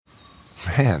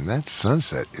Man, that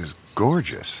sunset is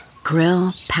gorgeous.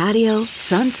 Grill, patio,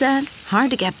 sunset.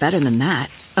 Hard to get better than that.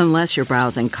 Unless you're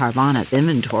browsing Carvana's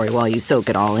inventory while you soak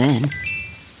it all in.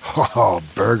 Oh,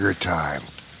 burger time.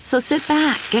 So sit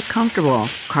back, get comfortable.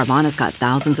 Carvana's got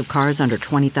thousands of cars under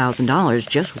 $20,000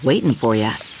 just waiting for you.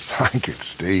 I could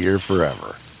stay here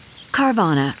forever.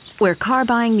 Carvana, where car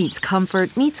buying meets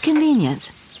comfort meets convenience.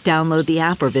 Download the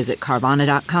app or visit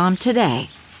Carvana.com today.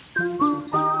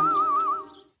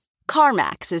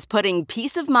 CarMax is putting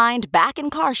peace of mind back in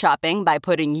car shopping by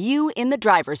putting you in the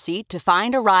driver's seat to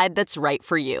find a ride that's right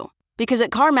for you. Because at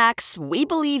CarMax, we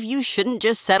believe you shouldn't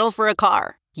just settle for a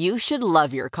car. You should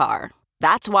love your car.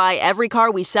 That's why every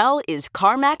car we sell is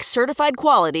CarMax certified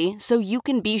quality, so you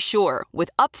can be sure with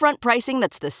upfront pricing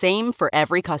that's the same for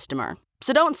every customer.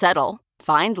 So don't settle.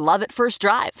 Find love at first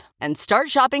drive and start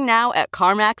shopping now at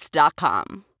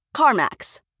CarMax.com.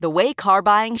 CarMax, the way car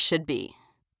buying should be.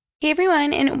 Hey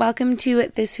everyone, and welcome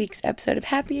to this week's episode of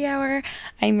Happy Hour.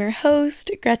 I'm your host,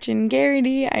 Gretchen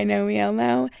Garrity. I know we all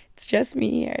know it's just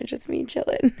me here, just me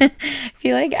chilling. I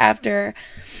feel like after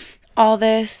all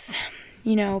this,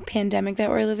 pandemic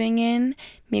that we're living in,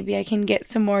 maybe I can get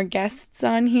some more guests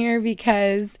on here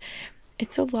because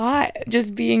it's a lot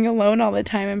just being alone all the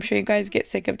time. I'm sure you guys get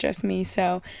sick of just me,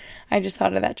 so I just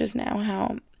thought of that just now,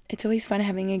 how it's always fun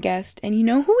having a guest. And you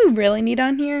know who we really need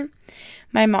on here?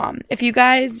 My mom. If you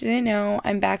guys didn't know,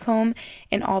 I'm back home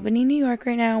in Albany, New York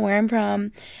right now, where I'm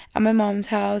from, at my mom's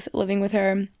house, living with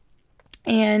her.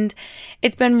 And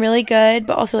it's been really good,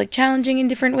 but also challenging in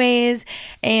different ways.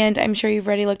 And I'm sure you've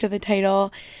already looked at the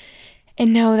title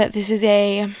and know that this is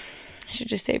I should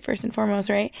just say first and foremost,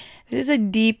 right? This is a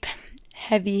deep,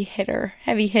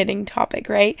 heavy-hitting topic,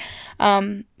 right?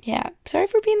 Yeah, sorry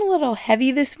for being a little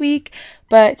heavy this week,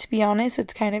 but to be honest,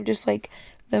 it's kind of just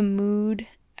the mood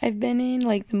I've been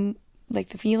in, the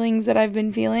feelings that I've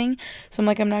been feeling. So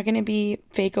I'm not going to be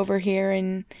fake over here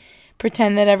and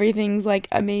pretend that everything's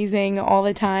amazing all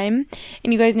the time.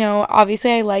 And you guys know,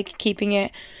 obviously I like keeping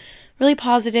it really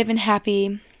positive and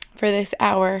happy for this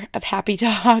hour of happy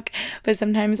talk, but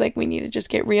sometimes we need to just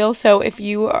get real. So if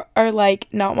you are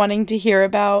not wanting to hear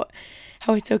about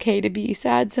how it's okay to be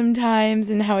sad sometimes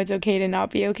and how it's okay to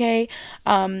not be okay,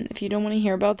 if you don't want to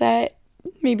hear about that,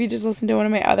 maybe just listen to one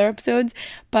of my other episodes.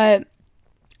 But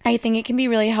I think it can be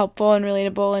really helpful and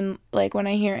relatable, and when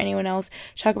I hear anyone else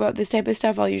talk about this type of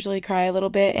stuff, I'll usually cry a little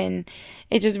bit, and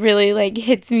it just really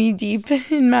hits me deep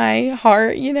in my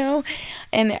heart,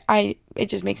 and it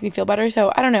just makes me feel better.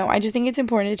 So I don't know, I just think it's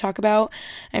important to talk about.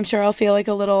 I'm sure I'll feel a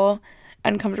little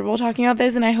uncomfortable talking about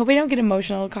this, and I hope I don't get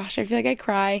emotional. Gosh, I feel I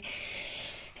cry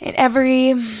in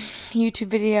every YouTube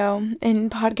video and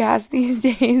podcast these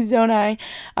days, don't I?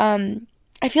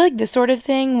 I feel this sort of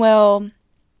thing will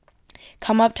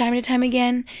come up time to time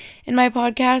again in my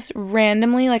podcast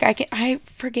randomly. I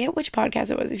forget which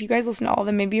podcast it was. If you guys listen to all of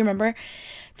them, maybe you remember.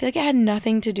 I feel it had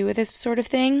nothing to do with this sort of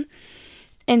thing.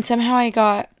 And somehow I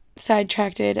got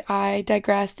sidetracked. I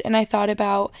digressed, and I thought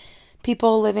about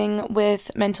people living with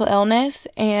mental illness,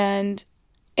 and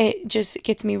it just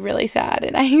gets me really sad,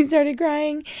 and I started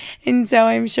crying. And so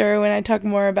I'm sure when I talk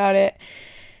more about it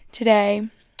today,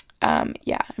 I'm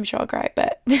sure I'll cry,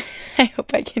 but I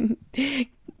hope I can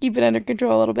keep it under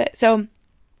control a little bit. So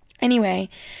anyway,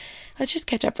 let's just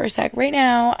catch up for a sec. Right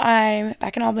now, I'm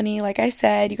back in Albany. Like I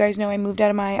said, you guys know I moved out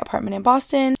of my apartment in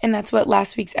Boston, and that's what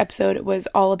last week's episode was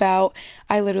all about.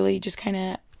 I literally just kind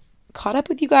of caught up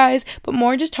with you guys, but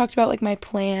more just talked about my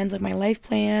plans, my life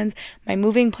plans, my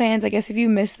moving plans. I guess if you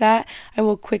missed that, I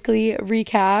will quickly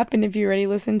recap, and if you already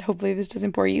listened, hopefully this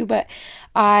doesn't bore you, but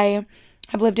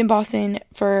I've lived in Boston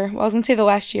for, I was going to say the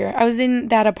last year. I was in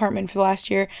that apartment for the last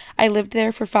year. I lived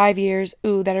there for 5 years.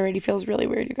 Ooh, that already feels really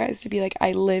weird, you guys, to be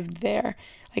I lived there,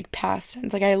 past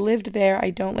tense. I lived there, I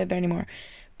don't live there anymore.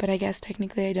 But I guess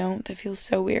technically I don't. That feels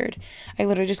so weird. I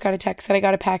literally just got a text that I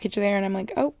got a package there, and I'm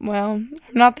oh, well, I'm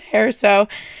not there, so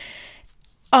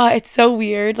it's so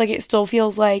weird. It still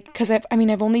feels because I've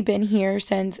only been here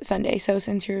since Sunday. So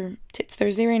since it's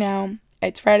Thursday right now,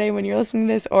 it's Friday when you're listening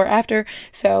to this or after.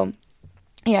 So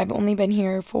yeah, I've only been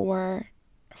here for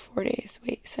 4 days.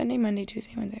 Wait, Sunday, Monday,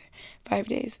 Tuesday, Wednesday, 5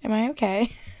 days. Am I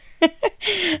okay?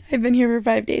 I've been here for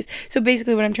 5 days. So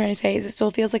basically what I'm trying to say is it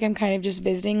still feels I'm kind of just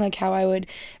visiting, how I would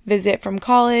visit from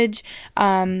college,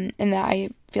 and that I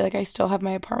feel I still have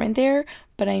my apartment there,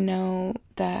 but I know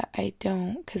that I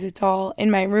don't, because it's all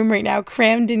in my room right now,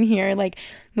 crammed in here,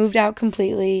 moved out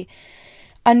completely,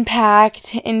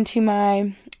 unpacked into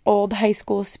my old high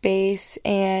school space.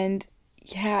 And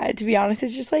yeah, to be honest,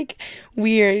 it's just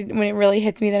weird when it really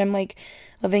hits me that I'm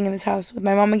living in this house with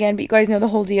my mom again. But you guys know the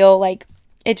whole deal.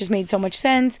 it just made so much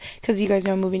sense because you guys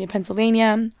know I'm moving to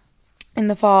Pennsylvania in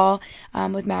the fall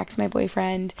with Max, my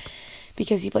boyfriend,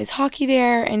 because he plays hockey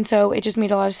there. And so it just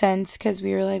made a lot of sense because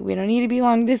we were like, we don't need to be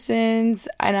long distance.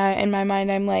 And in my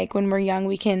mind, I'm like, when we're young,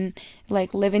 we can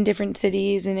like live in different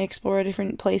cities and explore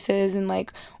different places. And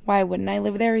like, why wouldn't I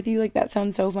live there with you? Like, that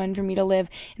sounds so fun for me to live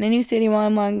in a new city while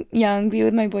I'm young, be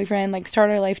with my boyfriend, like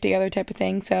start our life together type of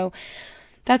thing. So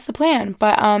that's the plan.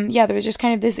 But yeah, there was just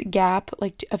kind of this gap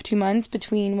like of 2 months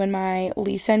between when my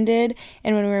lease ended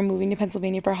and when we were moving to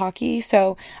Pennsylvania for hockey.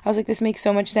 So I was like, this makes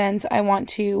so much sense. I want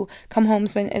to come home,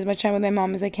 spend as much time with my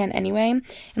mom as I can anyway,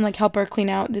 and like help her clean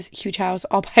out this huge house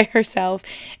all by herself.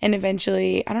 And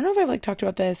eventually, I don't know if I've like talked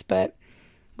about this, but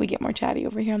we get more chatty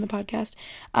over here on the podcast.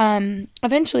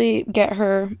 Eventually get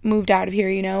her moved out of here,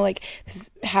 you know, like this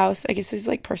house, I guess is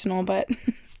like personal, but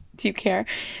do you care?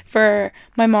 For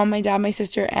my mom, my dad, my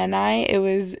sister, and I, it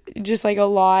was just like a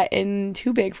lot and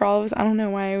too big for all of us. I don't know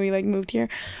why we like moved here,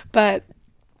 but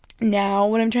now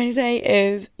what I'm trying to say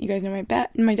is, you guys know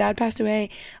my dad passed away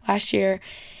last year,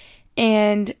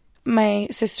 and my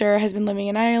sister has been living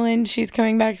in Ireland. She's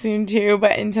coming back soon too,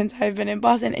 but since I've been in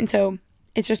Boston, and so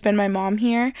it's just been my mom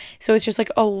here. So it's just like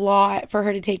a lot for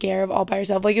her to take care of all by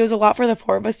herself. Like, it was a lot for the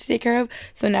 4 of us to take care of.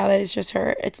 So now that it's just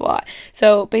her, it's a lot.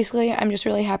 So basically, I'm just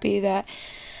really happy that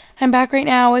I'm back right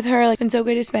now with her. Like, it's been so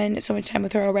good to spend so much time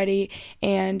with her already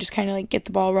and just kind of like get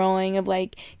the ball rolling of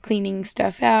like cleaning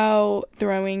stuff out,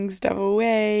 throwing stuff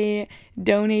away,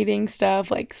 donating stuff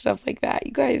like that.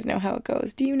 You guys know how it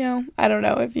goes. Do you know? I don't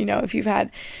know if you know, if you've had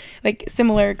like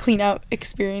similar clean out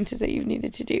experiences that you've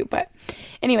needed to do. But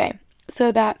anyway,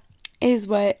 so that is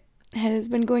what has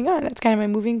been going on. That's kind of my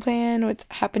moving plan, what's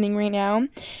happening right now.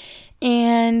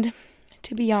 And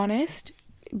to be honest,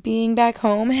 being back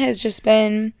home has just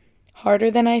been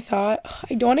harder than I thought.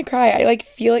 I don't want to cry. I like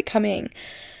feel it coming.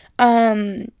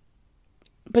 But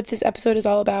this episode is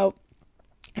all about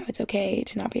how it's okay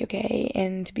to not be okay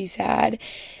and to be sad.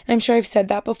 And I'm sure I've said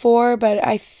that before, but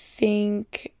I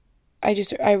think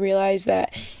I realized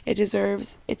that it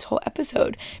deserves its whole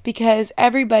episode because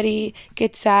everybody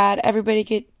gets sad, everybody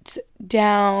gets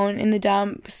down in the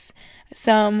dumps,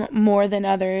 some more than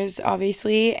others,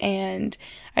 obviously, and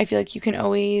I feel like you can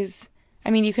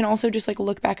also just like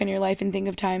look back on your life and think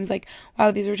of times like, wow,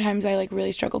 these were times I like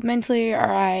really struggled mentally, or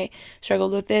I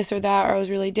struggled with this or that, or I was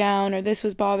really down, or this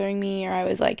was bothering me, or I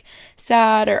was like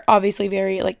sad, or obviously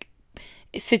very like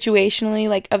situationally,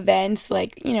 like events,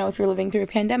 like, you know, if you're living through a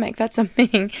pandemic, that's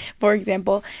something, for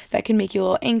example, that can make you a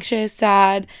little anxious,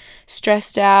 sad,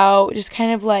 stressed out, just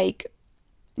kind of like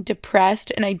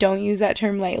depressed. And I don't use that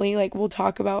term lightly. Like, we'll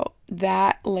talk about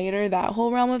that later, that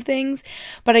whole realm of things.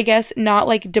 But I guess not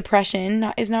like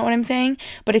depression is not what I'm saying,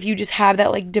 but if you just have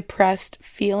that like depressed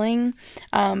feeling,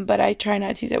 but I try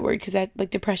not to use that word because that like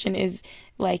depression is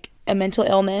like a mental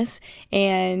illness,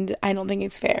 and I don't think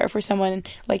it's fair for someone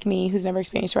like me who's never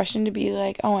experienced depression to be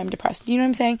like, oh, I'm depressed. Do you know what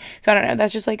I'm saying? So I don't know,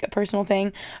 that's just like a personal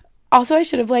thing. Also, I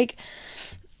should have like,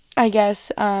 I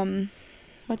guess,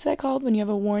 what's that called when you have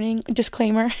a warning,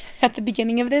 disclaimer at the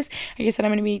beginning of this? I guess that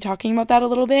I'm going to be talking about that a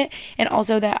little bit. And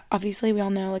also that obviously we all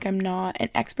know, like, I'm not an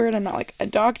expert. I'm not like a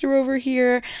doctor over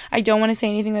here. I don't want to say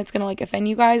anything that's going to like offend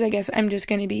you guys. I guess I'm just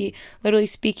going to be literally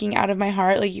speaking out of my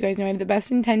heart. Like, you guys know I have the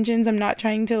best intentions. I'm not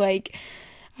trying to like,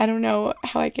 I don't know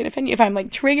how I can offend you. If I'm like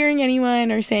triggering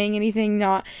anyone or saying anything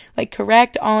not like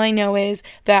correct, all I know is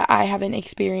that I haven't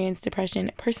experienced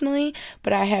depression personally,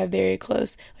 but I have very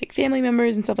close like family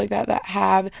members and stuff like that that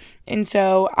have. And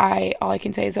so all I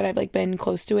can say is that I've like been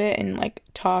close to it and like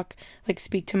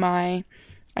speak to my,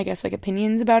 I guess, like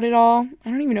opinions about it all. I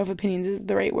don't even know if opinions is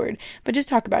the right word, but just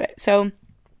talk about it. So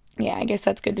yeah, I guess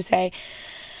that's good to say.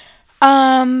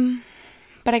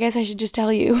 But I guess I should just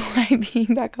tell you why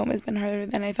being back home has been harder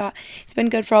than I thought. It's been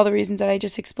good for all the reasons that I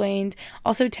just explained.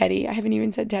 Also, Teddy. I haven't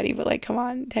even said Teddy, but like, come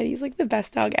on. Teddy's like the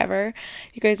best dog ever.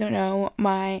 You guys don't know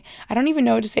I don't even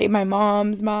know what to say. My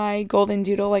mom's my golden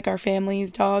doodle, like our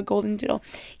family's dog, golden doodle.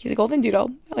 He's a golden doodle.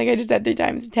 Like I just said 3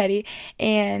 times, Teddy.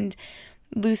 And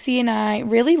Lucy,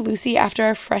 after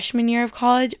our freshman year of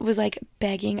college, was like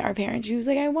begging our parents. She was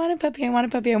like, I want a puppy, I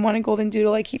want a golden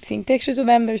doodle. I keep seeing pictures of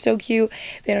them. They're so cute.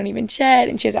 They don't even shed.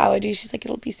 And she has allergies. She's like,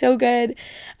 it'll be so good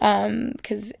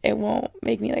because it won't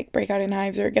make me like break out in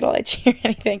hives or get all itchy or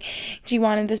anything. She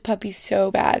wanted this puppy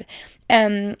so bad.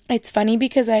 It's funny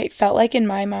because I felt like in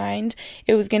my mind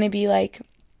it was going to be like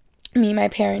me, my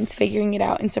parents figuring it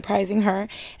out and surprising her.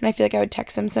 And I feel like I would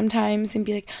text them sometimes and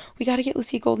be like, we got to get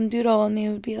Lucy a golden doodle. And they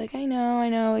would be like, I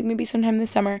know, like maybe sometime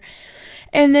this summer.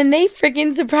 And then they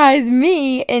freaking surprised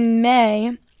me in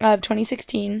May of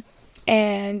 2016.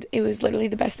 and it was literally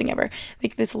the best thing ever.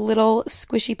 Like, this little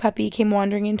squishy puppy came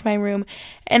wandering into my room,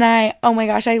 and oh my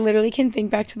gosh, I literally can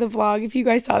think back to the vlog. If you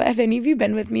guys saw that, if any of you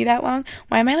been with me that long,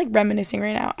 why am I like reminiscing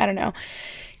right now? I don't know,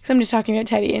 because I'm just talking about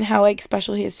Teddy and how like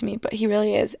special he is to me, but he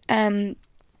really is.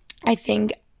 I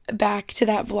think back to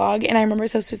that vlog, and I remember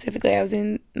so specifically, I was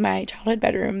in my childhood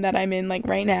bedroom that I'm in like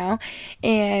right now,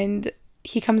 and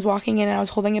he comes walking in, and I was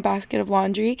holding a basket of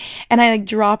laundry, and I like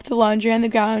dropped the laundry on the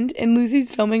ground, and Lucy's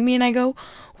filming me, and I go,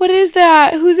 "What is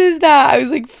that? Whose is that?" I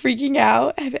was like freaking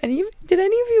out. Did any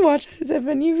of you watch this? Have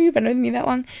any of you been with me that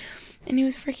long? And he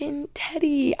was freaking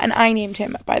Teddy, and I named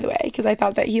him, by the way, because I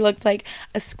thought that he looked like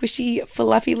a squishy,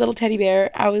 fluffy little teddy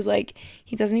bear. I was like,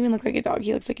 he doesn't even look like a dog.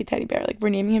 He looks like a teddy bear. Like, we're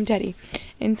naming him Teddy.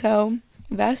 And so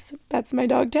that's my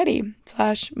dog Teddy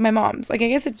 / my mom's. Like, I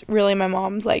guess it's really my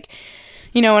mom's. Like,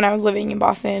 you know, when I was living in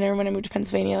Boston or when I moved to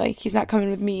Pennsylvania, like, he's not coming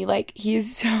with me. Like, he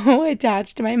is so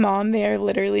attached to my mom. They are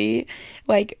literally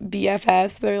like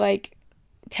BFFs. They're like,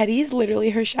 Teddy is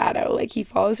literally her shadow. Like, he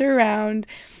follows her around.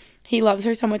 He loves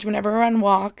her so much. Whenever we're on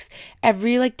walks,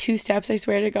 every like 2 steps, I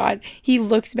swear to God, he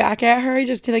looks back at her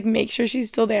just to like make sure she's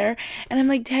still there. And I'm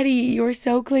like, Teddy, you're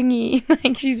so clingy.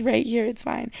 Like, she's right here. It's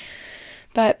fine.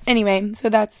 But anyway, so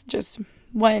that's just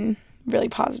one really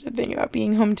positive thing about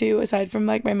being home too, aside from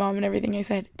like my mom and everything. I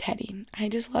said, Teddy, I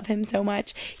just love him so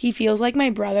much. He feels like my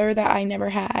brother that I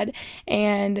never had.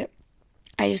 And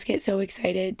I just get so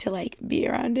excited to like be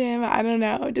around him. I don't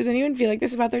know. Does anyone feel like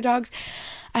this about their dogs?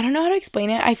 I don't know how to explain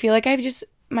it. I feel like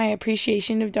my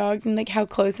appreciation of dogs and like how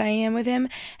close I am with him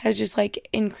has just like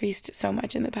increased so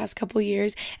much in the past couple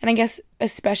years. And I guess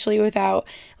especially without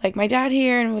like my dad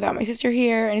here and without my sister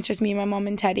here, and it's just me, my mom,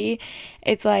 and Teddy,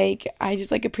 it's like I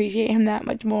just like appreciate him that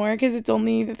much more because it's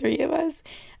only the 3 of us.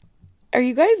 Are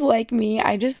you guys like me?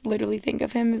 I just literally think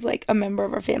of him as like a member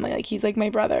of our family. Like, he's like my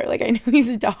brother. Like, I know he's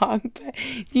a dog, but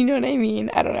do you know what I mean?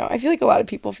 I don't know. I feel like a lot of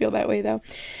people feel that way though.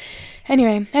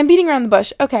 Anyway, I'm beating around the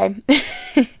bush. Okay.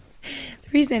 The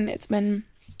reason it's been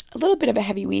a little bit of a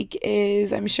heavy week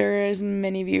is, I'm sure as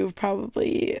many of you have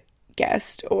probably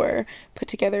guessed or put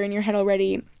together in your head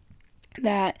already,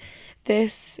 that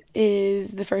this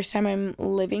is the first time I'm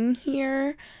living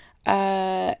here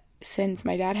since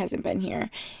my dad hasn't been here.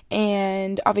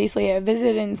 And obviously I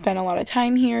visited and spent a lot of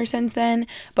time here since then,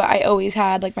 but I always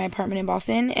had like my apartment in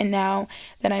Boston, and now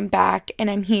that I'm back and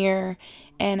I'm here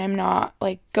and I'm not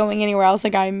like going anywhere else,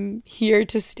 like I'm here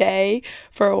to stay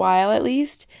for a while at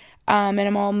least, and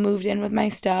I'm all moved in with my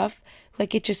stuff,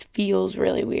 like it just feels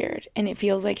really weird and it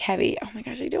feels like heavy. Oh my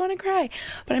gosh, I don't want to cry,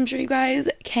 but I'm sure you guys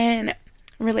can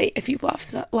relate if you've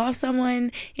lost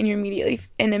someone in your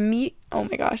oh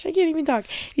my gosh, I can't even talk.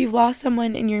 If you've lost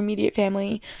someone in your immediate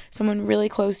family, someone really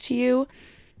close to you.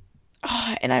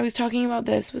 Oh, and I was talking about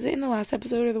this, was it in the last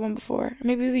episode or the one before? Or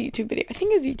maybe it was a YouTube video. I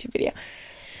think it was a YouTube video.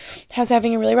 I was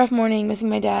having a really rough morning, missing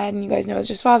my dad, and you guys know it's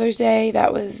just Father's Day.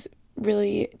 That was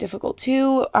really difficult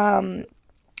too.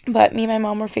 But me and my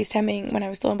mom were FaceTiming when I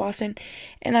was still in Boston,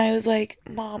 and I was like,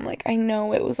 Mom, like, I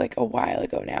know it was like a while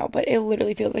ago now, but it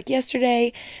literally feels like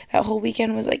yesterday. That whole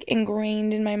weekend was like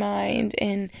ingrained in my mind.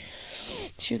 And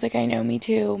she was like, I know, me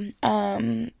too.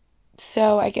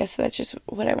 So I guess that's just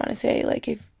what I want to say. Like,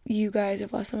 if you guys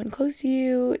have lost someone close to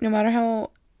you, no matter how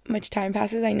much time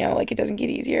passes, I know like it doesn't get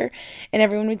easier, and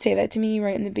everyone would say that to me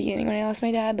right in the beginning when I lost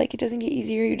my dad, like, it doesn't get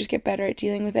easier, you just get better at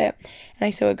dealing with it. And I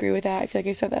so agree with that. I feel like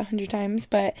I've said that 100 times,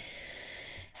 but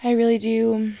I really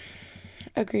do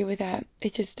agree with that.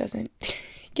 It just doesn't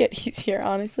get easier,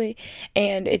 honestly,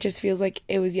 and it just feels like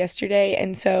it was yesterday.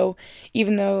 And so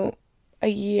even though a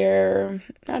year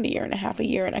and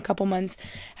a couple months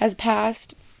has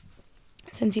passed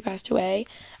since he passed away,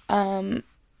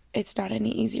 it's not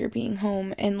any easier being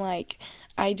home, and like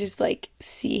I just like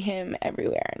see him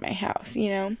everywhere in my house, you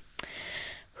know.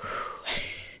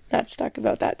 Not to talk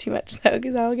about that too much though,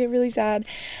 because I'll get really sad.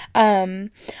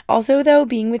 Also though,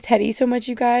 being with Teddy so much,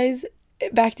 you guys,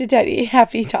 back to Teddy,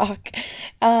 happy talk.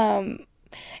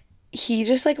 He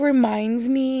just like reminds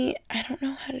me, I don't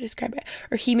know how to describe it,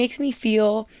 or he makes me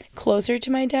feel closer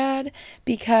to my dad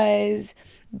because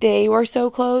they were so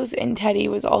close, and Teddy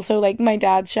was also like my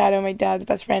dad's shadow, my dad's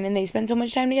best friend, and they spent so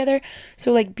much time together.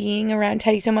 So like being around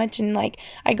Teddy so much, and like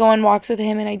I go on walks with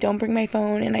him and I don't bring my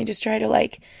phone, and I just try to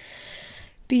like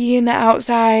be in the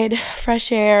outside fresh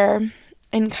air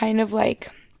and kind of like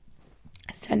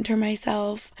center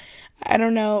myself, I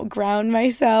don't know, ground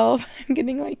myself. I'm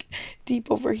getting like deep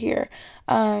over here,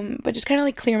 but just kind of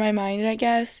like clear my mind, I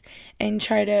guess, and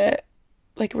try to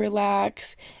like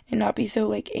relax and not be so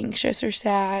like anxious or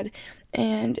sad.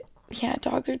 And yeah,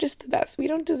 dogs are just the best. We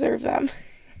don't deserve them.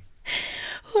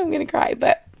 Oh, I'm gonna cry,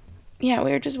 but yeah,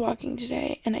 we were just walking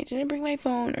today, and I didn't bring my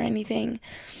phone or anything,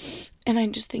 and I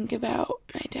just think about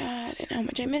my dad and how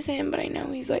much I miss him, but I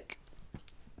know he's, like,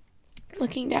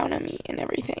 looking down on me and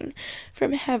everything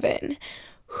from heaven.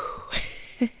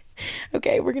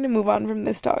 Okay, we're gonna move on from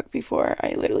this talk before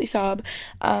I literally sob.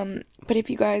 But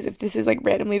if this is, like,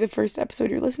 randomly the first episode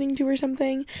you're listening to or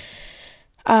something,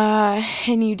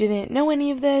 and you didn't know any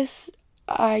of this,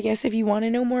 I guess if you want to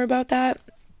know more about that,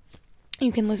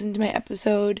 you can listen to my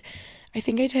episode. I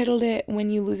think I titled it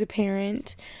When You Lose a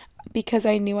Parent, because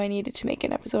I knew I needed to make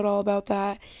an episode all about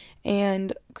that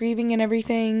and grieving and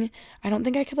everything. I don't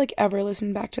think I could, like, ever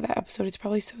listen back to that episode. It's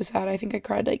probably so sad. I think I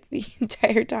cried, like, the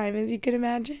entire time, as you could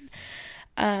imagine.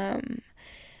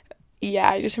 Yeah,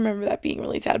 I just remember that being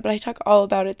really sad, but I talk all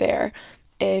about it there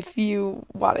if you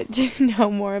wanted to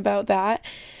know more about that.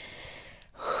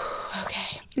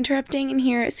 Okay, interrupting in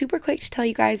here super quick to tell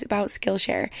you guys about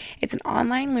Skillshare. It's an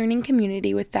online learning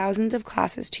community with thousands of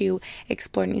classes to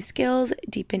explore new skills,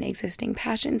 deepen existing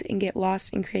passions, and get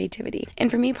lost in creativity. And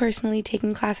for me personally,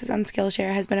 taking classes on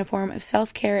Skillshare has been a form of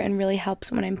self-care and really helps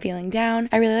when I'm feeling down.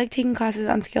 I really like taking classes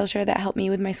on Skillshare that help me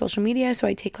with my social media, so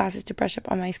I take classes to brush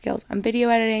up on my skills on video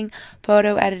editing,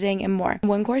 photo editing, and more.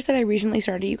 One course that I recently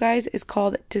started, you guys, is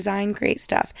called Design Great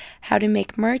Stuff: How to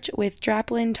Make Merch with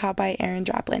Draplin, taught by Erin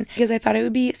Draplin, because I thought it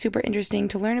would be super interesting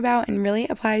to learn about and really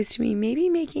applies to me maybe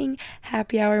making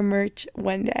happy hour merch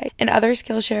one day. And other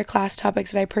Skillshare class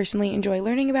topics that I personally enjoy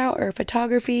learning about are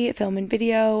photography, film and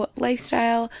video,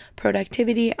 lifestyle,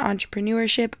 productivity,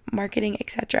 entrepreneurship, marketing,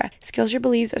 etc. Skillshare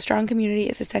believes a strong community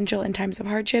is essential in times of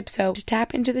hardship, so to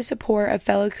tap into the support of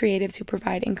fellow creatives who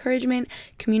provide encouragement,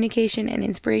 communication, and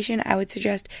inspiration, I would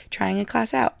suggest trying a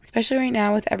class out. Especially right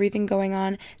now with everything going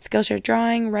on, Skillshare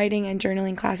drawing, writing, and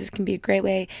journaling classes can be a great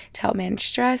way to help manage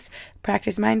stress,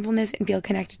 practice mindfulness, and feel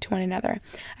connected to one another.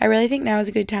 I really think now is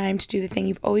a good time to do the thing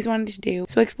you've always wanted to do,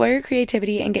 so explore your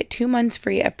creativity and get 2 months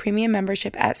free of premium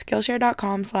membership at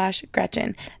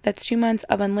Skillshare.com/Gretchen. That's 2 months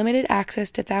of unlimited access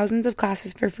to thousands of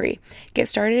classes for free. Get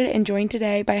started and join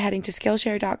today by heading to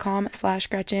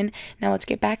Skillshare.com/Gretchen. Now let's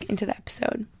get back into the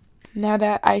episode. Now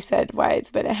that I said why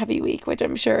it's been a heavy week, which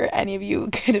I'm sure any of you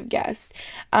could have guessed,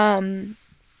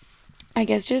 I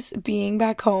guess just being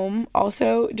back home,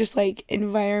 also just, like,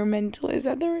 environmental, is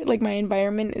that the word? Like, my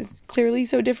environment is clearly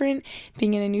so different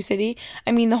being in a new city.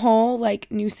 I mean, the whole, like,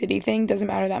 new city thing doesn't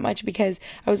matter that much because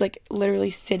I was, like, literally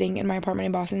sitting in my apartment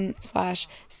in Boston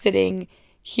 / sitting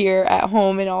here at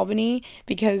home in Albany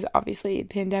because obviously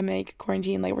pandemic,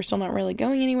 quarantine, like, we're still not really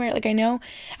going anywhere. Like, I know,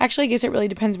 actually, I guess it really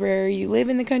depends where you live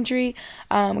in the country,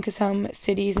 because some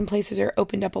cities and places are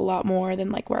opened up a lot more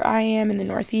than, like, where I am in the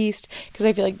Northeast, because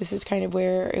I feel like this is kind of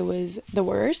where it was the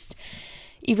worst.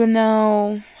 Even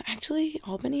though, actually,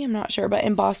 Albany, I'm not sure, but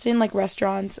in Boston, like,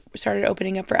 restaurants started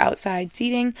opening up for outside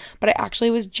seating, but I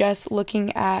actually was just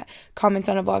looking at comments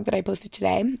on a vlog that I posted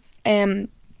today, and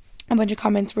a bunch of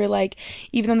comments were like,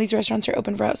 even though these restaurants are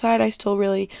open for outside, I still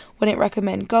really wouldn't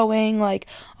recommend going. Like,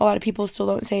 a lot of people still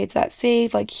don't say it's that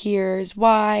safe. Like, here's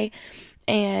why.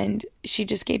 And she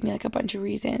just gave me, like, a bunch of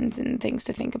reasons and things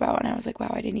to think about. And I was like,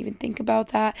 wow, I didn't even think about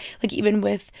that. Like, even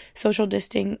with social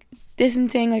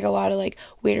distancing, like, a lot of, like,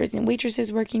 waiters and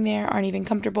waitresses working there aren't even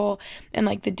comfortable. And,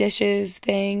 like, the dishes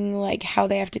thing, like, how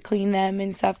they have to clean them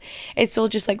and stuff, it's still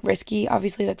just, like, risky.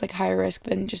 Obviously, that's, like, higher risk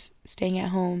than just staying at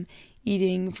home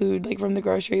eating food, like, from the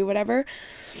grocery, whatever.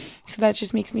 So that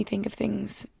just makes me think of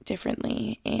things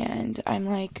differently. And I'm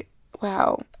like,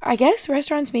 wow, I guess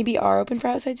restaurants maybe are open for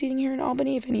outside seating here in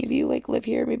Albany. If any of you, like, live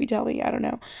here, maybe tell me. I don't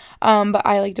know. But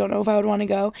I, like, don't know if I would want to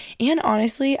go. And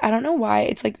honestly, I don't know why.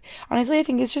 It's like, honestly, I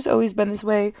think it's just always been this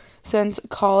way since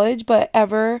college, but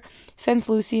ever since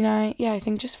Lucy and I, I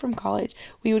think just from college,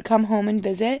 we would come home and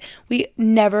visit. We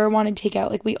never wanted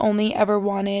takeout. Like, we only ever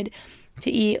wanted to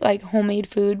eat, like, homemade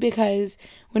food, because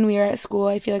when we were at school,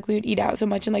 I feel like we would eat out so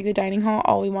much in, like, the dining hall.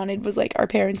 All we wanted was, like, our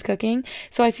parents cooking.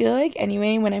 So I feel like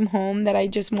anyway, when I'm home, that I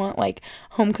just want, like,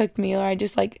 home cooked meal, or I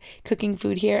just like cooking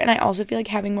food here. And I also feel like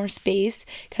having more space,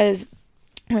 because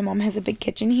my mom has a big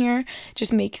kitchen here,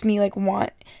 just makes me, like, want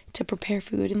to prepare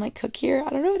food and, like, cook here. I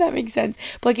don't know if that makes sense,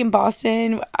 but, like, in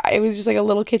Boston, it was just, like, a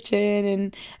little kitchen,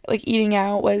 and, like, eating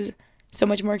out was so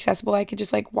much more accessible. I could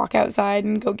just, like, walk outside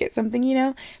and go get something, you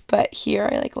know. But here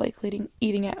I like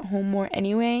eating at home more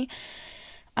anyway.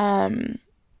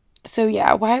 So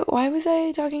yeah, why was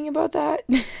I talking about that?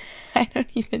 I don't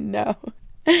even know.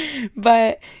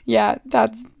 But yeah,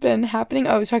 that's been happening.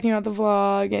 I was talking about the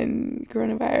vlog and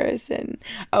coronavirus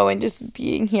and just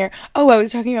being here. I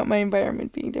was talking about my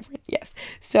environment being different. Yes.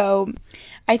 So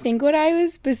I think what I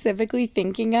was specifically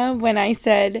thinking of when I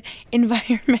said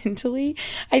environmentally,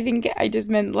 I think I just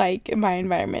meant like my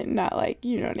environment, not like,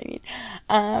 you know what I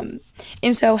mean?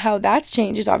 And so how that's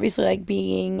changed is obviously like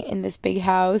being in this big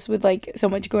house with like so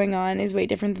much going on is way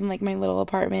different than like my little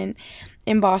apartment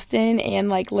in Boston, and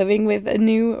like living with a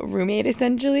new roommate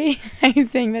essentially. I was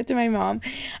saying that to my mom.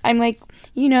 I'm like,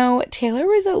 you know, Taylor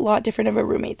was a lot different of a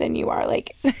roommate than you are,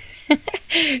 like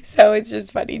so it's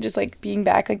just funny just like being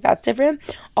back, like that's different.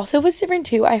 Also what's different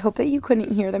too, I hope that you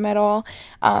couldn't hear them at all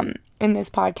in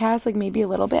this podcast, like maybe a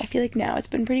little bit. I feel like now it's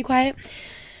been pretty quiet,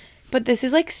 but this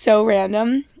is like so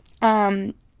random.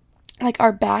 Like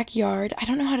our backyard, I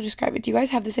don't know how to describe it. Do you guys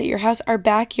have this at your house? Our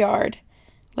backyard,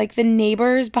 like the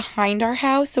neighbors behind our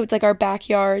house, so it's like our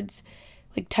backyards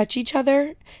like touch each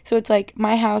other. So it's like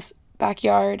my house,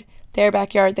 backyard, their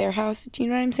house. Do you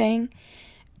know what I'm saying?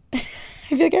 I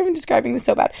feel like I've been describing this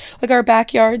so bad. Like our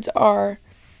backyards are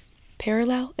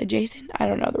parallel, adjacent. I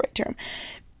don't know the right term.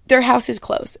 Their house is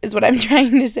close is what I'm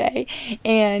trying to say.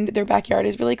 And their backyard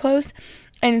is really close.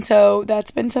 And so that's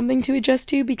been something to adjust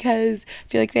to, because I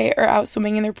feel like they are out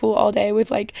swimming in their pool all day with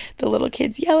like the little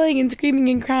kids yelling and screaming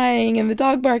and crying and the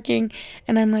dog barking.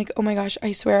 And I'm like, oh my gosh,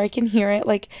 I swear I can hear it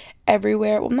like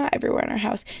everywhere. Well, not everywhere in our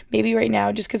house. Maybe right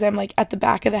now, just because I'm like at the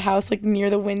back of the house, like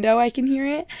near the window, I can hear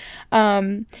it.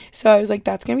 So I was like,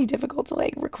 that's going to be difficult to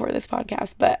like record this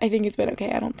podcast, but I think it's been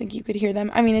okay. I don't think you could hear them.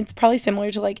 I mean, it's probably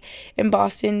similar to like in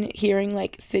Boston hearing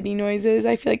like city noises.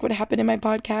 I feel like what happened in my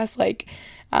podcast, like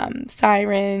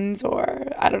sirens or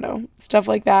I don't know, stuff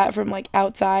like that from like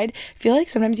outside. I feel like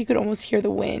sometimes you could almost hear the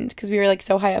wind because we were like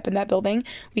so high up in that building.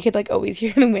 We could like always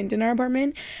hear the wind in our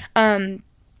apartment.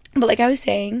 But like I was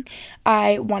saying,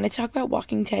 I wanted to talk about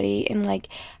walking Teddy and like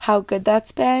how good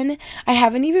that's been. I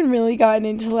haven't even really gotten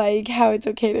into like how it's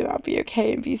okay to not be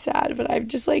okay and be sad, but I'm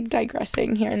just like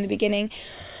digressing here in the beginning.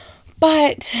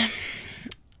 But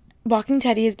walking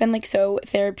Teddy has been like so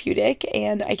therapeutic,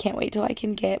 and I can't wait till I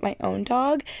can get my own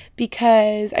dog,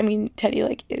 because I mean Teddy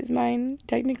like is mine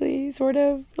technically, sort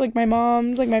of like my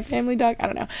mom's, like my family dog, I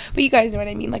don't know, but you guys know what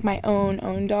I mean, like my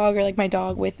own dog, or like my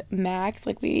dog with Max,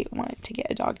 like we wanted to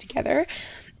get a dog together.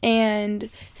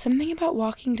 And something about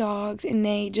walking dogs, and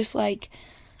they just like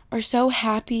are so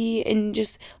happy and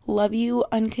just love you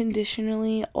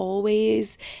unconditionally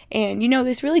always. And you know,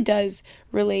 this really does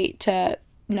relate to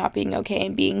not being okay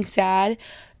and being sad.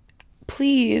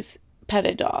 Please pet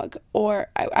a dog, or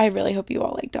I really hope you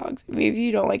all like dogs. Maybe if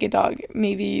you don't like a dog,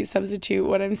 maybe substitute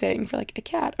what I'm saying for like a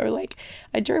cat or like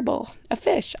a gerbil, a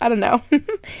fish, I don't know.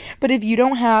 But if you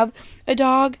don't have a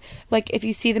dog, like if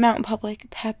you see them out in public,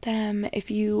 pet them. If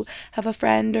you have a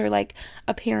friend or like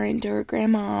a parent or a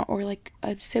grandma or like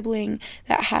a sibling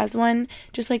that has one,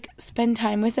 just like spend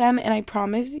time with them, and I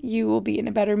promise you will be in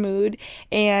a better mood.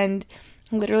 And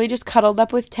literally just cuddled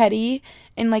up with Teddy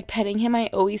and like petting him, I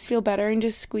always feel better, and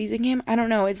just squeezing him, I don't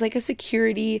know, it's like a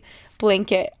security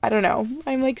blanket. I don't know,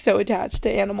 I'm like so attached to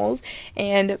animals.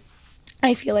 And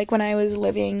I feel like when I was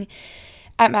living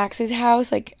at Max's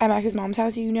house, like at Max's mom's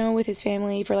house, you know, with his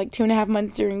family for like 2.5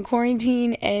 months during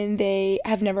quarantine, and they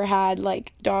have never had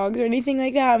like dogs or anything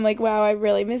like that. I'm like, wow, I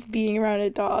really miss being around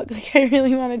a dog. Like I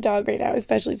really want a dog right now,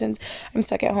 especially since I'm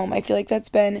stuck at home. I feel like that's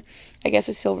been, I guess,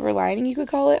 a silver lining you could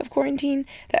call it of quarantine,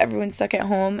 that everyone's stuck at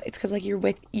home. It's because like you're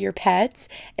with your pets,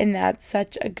 and that's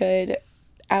such a good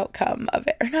outcome of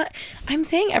it. Or not, I'm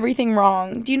saying everything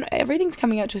wrong. Do you know, everything's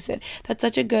coming out twisted. That's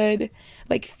such a good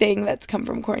like thing that's come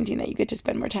from quarantine, that you get to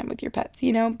spend more time with your pets,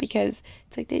 you know, because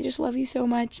it's like they just love you so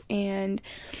much. And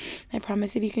I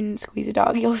promise if you can squeeze a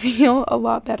dog, you'll feel a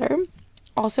lot better.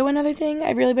 Also, another thing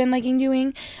I've really been liking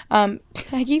doing, I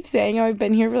keep saying, oh, I've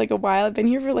been here for like a while. I've been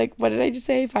here for like, what did I just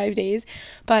say, 5 days?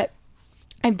 But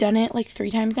I've done it like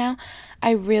 3 times now.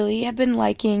 I really have been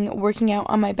liking working out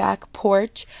on my back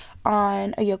porch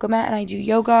on a yoga mat, and I do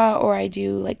yoga, or I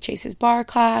do like Chase's barre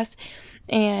class.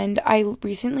 And I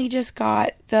recently just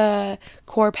got the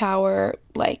Core Power,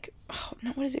 like, oh,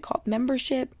 no, what is it called?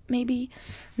 Membership, maybe?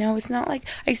 No, it's not like,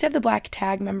 I used to have the black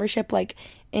tag membership, like,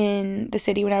 in the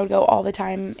city when I would go all the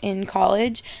time in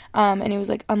college, and it was,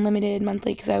 like, unlimited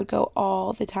monthly, because I would go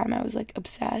all the time. I was, like,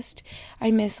 obsessed.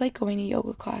 I miss, like, going to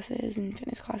yoga classes and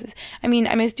fitness classes. I mean,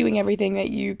 I miss doing everything that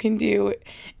you can do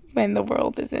when the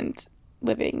world isn't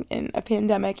living in a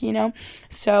pandemic, you know?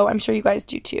 So I'm sure you guys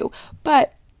do, too.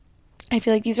 But I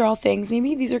feel like these are all things,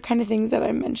 maybe these are kind of things that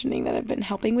I'm mentioning that have been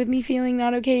helping with me feeling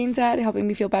not okay and sad, helping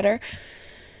me feel better.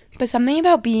 But something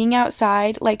about being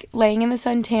outside, like laying in the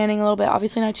sun, tanning a little bit,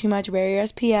 obviously not too much, wear your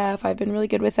SPF, I've been really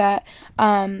good with that.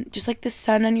 Just like the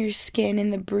sun on your skin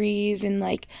and the breeze and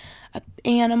like an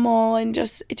animal, and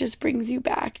just, it just brings you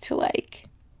back to like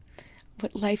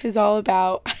what life is all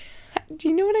about. Do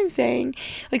you know what I'm saying?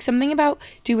 Like something about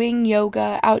doing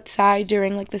yoga outside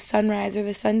during like the sunrise or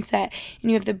the sunset,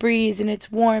 and you have the breeze and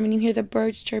it's warm and you hear the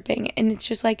birds chirping and it's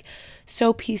just like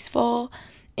so peaceful.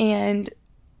 And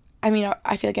I mean,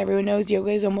 I feel like everyone knows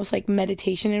yoga is almost like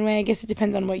meditation in a way. I guess it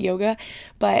depends on what yoga,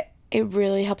 but it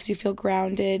really helps you feel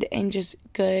grounded and just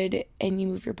good, and you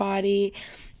move your body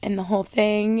and the whole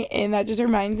thing. And that just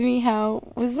reminds me I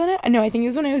think it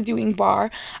was when I was doing bar.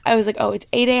 I was like, oh, it's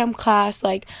 8 a.m. class,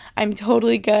 like I'm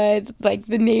totally good, like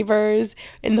the neighbors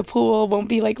in the pool won't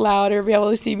be like loud or be able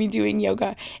to see me doing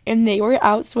yoga. And they were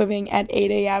out swimming at 8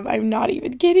 a.m. I'm not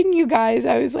even kidding you guys.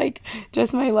 I was like,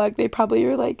 just my luck. They probably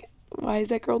were like, why is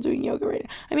that girl doing yoga right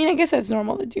now? I mean, I guess that's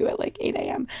normal to do at like 8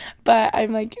 a.m. But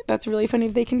I'm like, that's really funny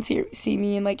if they can see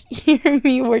me and like hear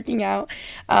me working out.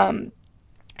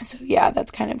 So yeah,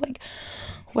 that's kind of like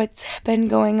what's been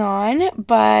going on.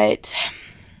 But,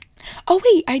 oh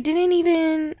wait,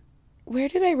 where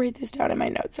did I write this down in my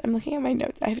notes? I'm looking at my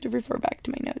notes. I have to refer back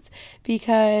to my notes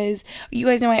because you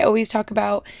guys know I always talk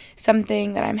about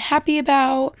something that I'm happy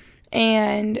about.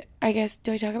 And I guess,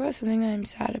 do I talk about something that I'm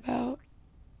sad about?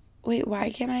 Wait, why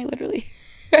can't I literally?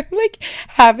 I'm like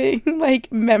having like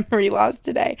memory loss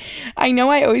today. I know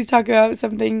I always talk about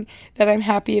something that I'm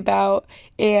happy about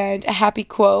and a happy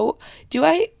quote.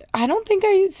 I don't think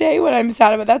I say what I'm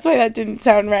sad about. That's why that didn't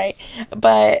sound right.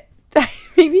 But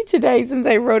maybe today, since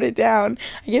I wrote it down,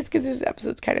 I guess because this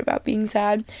episode's kind of about being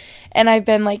sad, and I've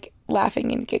been like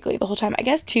laughing and giggly the whole time. I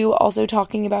guess too, also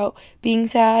talking about being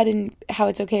sad and how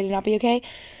it's okay to not be okay,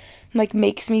 like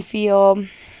makes me feel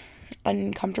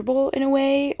uncomfortable in a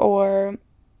way. Or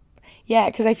yeah,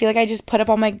 because I feel like I just put up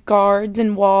all my guards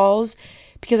and walls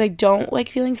because I don't like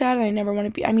feeling sad, and I never want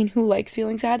to be. I mean, who likes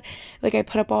feeling sad? Like I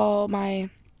put up all my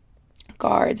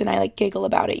guards and I like giggle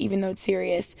about it even though it's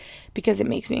serious because it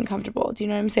makes me uncomfortable. Do you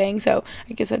know what I'm saying? So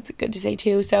I guess that's good to say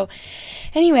too. So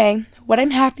anyway, what I'm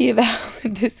happy about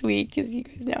this week, because you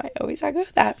guys know I always talk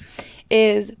about that,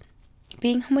 is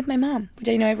being home with my mom, which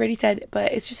I know I've already said,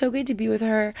 but it's just so good to be with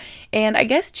her. And I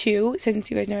guess too, since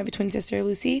you guys know I have a twin sister,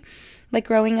 Lucy, like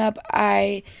growing up,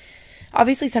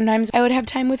 obviously sometimes I would have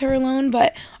time with her alone,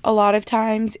 but a lot of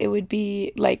times it would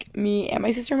be like me and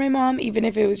my sister and my mom, even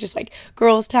if it was just like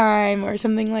girls' time or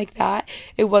something like that.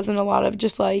 It wasn't a lot of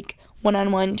just like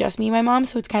one-on-one, just me and my mom,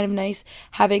 so it's kind of nice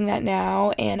having that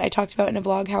now. And I talked about in a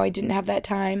vlog how I didn't have that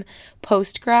time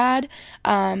post-grad.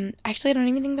 Actually, I don't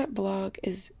even think that vlog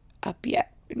is up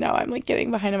yet. No, I'm like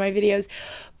getting behind on my videos,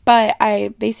 but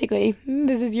I basically,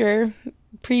 this is your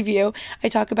preview, I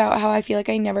talk about how I feel like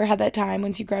I never had that time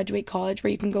once you graduate college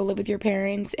where you can go live with your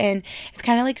parents, and it's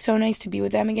kind of like so nice to be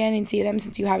with them again and see them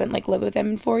since you haven't like lived with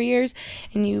them in 4 years,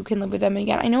 and you can live with them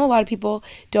again. I know a lot of people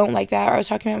don't like that, or I was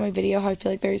talking about in my video how I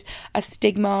feel like there's a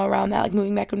stigma around that, like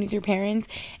moving back in with your parents,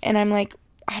 and I'm like,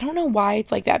 I don't know why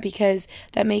it's like that, because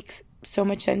that makes so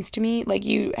much sense to me. Like,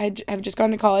 you have just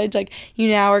gone to college, like you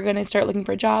now are going to start looking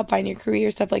for a job, find your career,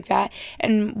 stuff like that,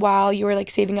 and while you were like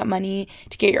saving up money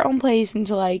to get your own place and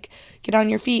to like get on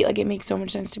your feet, like it makes so much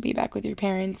sense to be back with your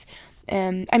parents.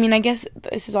 And I mean, I guess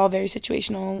this is all very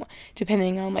situational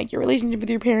depending on like your relationship with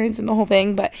your parents and the whole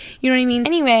thing, but you know what I mean.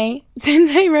 Anyway,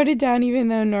 since I wrote it down, even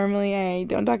though normally I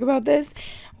don't talk about this,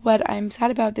 what I'm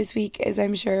sad about this week is,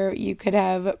 I'm sure you could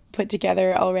have put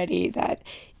together already, that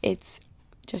it's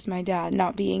just my dad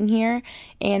not being here.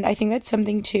 And I think that's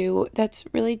something too that's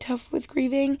really tough with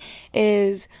grieving,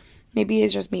 is maybe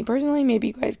it's just me personally, maybe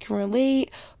you guys can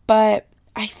relate, but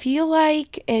I feel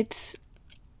like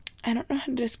I don't know how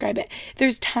to describe it.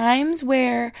 There's times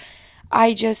where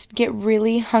I just get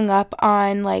really hung up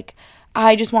on like,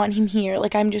 I just want him here.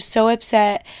 Like, I'm just so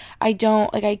upset. I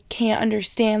can't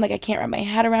understand. Like, I can't wrap my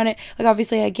head around it. Like,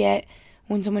 obviously I get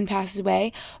when someone passes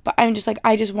away, but I'm just like,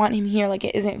 I just want him here. Like,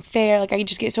 it isn't fair. Like, I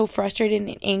just get so frustrated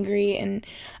and angry and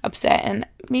upset. And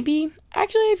maybe,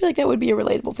 actually, I feel like that would be a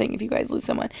relatable thing if you guys lose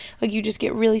someone. Like, you just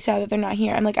get really sad that they're not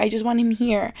here. I'm like, I just want him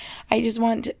here. I just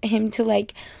want him to,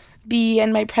 like, be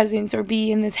in my presence or be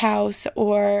in this house,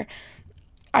 or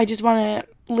I just want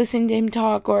to listen to him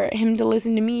talk, or him to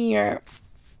listen to me, or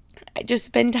just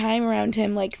spend time around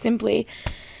him, like, simply.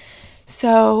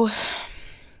 So,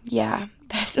 yeah,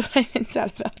 that's what I've been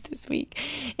sad about this week.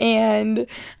 And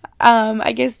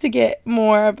I guess to get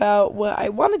more about what I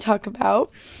want to talk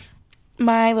about,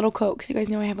 my little quote, because you guys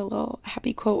know I have a little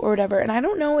happy quote or whatever, and I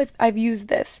don't know if I've used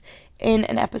this in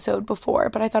an episode before,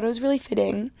 but I thought it was really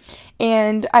fitting.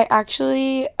 And I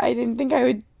didn't think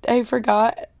I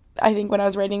forgot, I think when I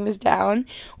was writing this down,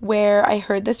 where I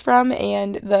heard this from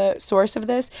and the source of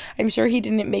this. I'm sure he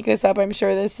didn't make this up. I'm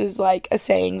sure this is like a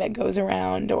saying that goes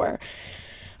around or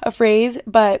a phrase,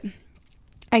 but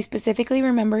I specifically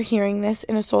remember hearing this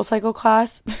in a SoulCycle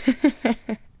class.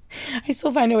 I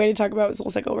still find a way to talk about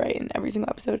SoulCycle right in every single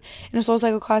episode. In a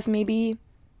SoulCycle class maybe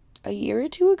a year or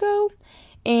two ago.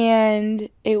 And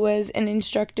it was an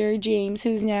instructor, James,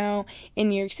 who's now in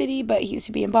New York City, but he used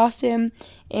to be in Boston,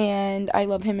 and I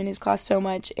love him in his class so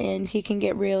much, and he can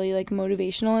get really, like,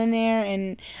 motivational in there,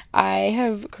 and I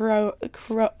have I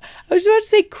was about to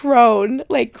say cried.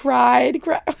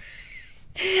 What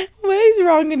is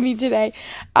wrong with me today?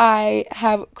 I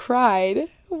have cried.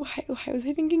 Why was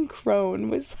I thinking crone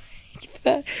was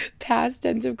the past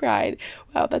tense of cried?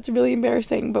 Wow, that's really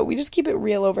embarrassing, but we just keep it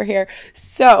real over here.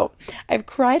 So I've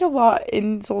cried a lot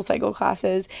in SoulCycle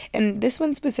classes, and this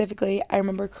one specifically, I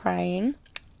remember crying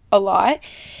a lot,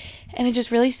 and it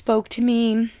just really spoke to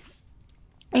me.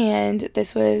 And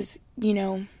this was,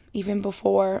 even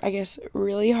before, I guess,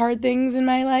 really hard things in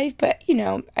my life, but,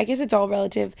 I guess it's all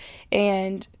relative,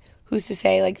 and who's to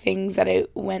say, like, things that I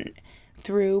went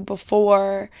through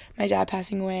before my dad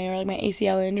passing away, or like my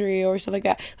ACL injury or stuff like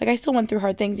that. Like, I still went through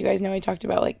hard things. You guys know I talked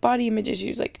about like body image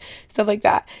issues, like stuff like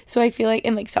that. So I feel like,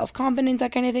 and like self-confidence,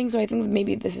 that kind of thing. So I think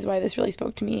maybe this is why this really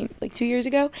spoke to me like 2 years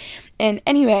ago. And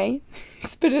anyway,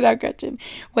 spit it out, Gretchen.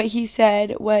 What he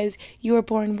said was, you were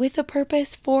born with a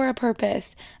purpose, for a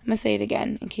purpose. I'm gonna say it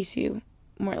again in case you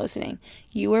weren't listening.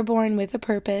 You were born with a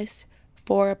purpose,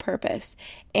 for a purpose.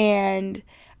 And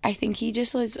I think he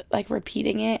just was like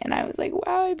repeating it, and I was like,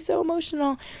 wow, I'm so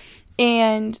emotional.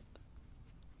 And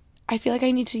I feel like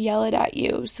I need to yell it at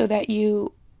you so that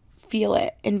you feel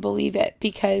it and believe it,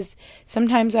 because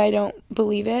sometimes I don't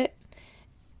believe it,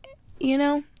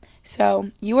 So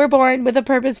you were born with a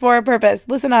purpose, for a purpose.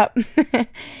 Listen up.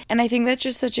 And I think that's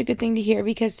just such a good thing to hear,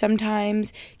 because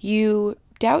sometimes you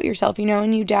doubt yourself,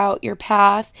 and you doubt your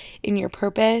path and your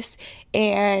purpose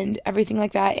and everything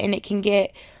like that, and it can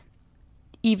get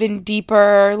even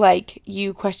deeper, like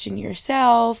you question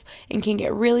yourself and can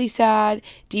get really sad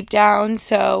deep down.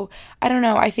 So I don't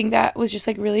know, I think that was just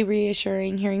like really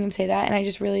reassuring hearing him say that, and I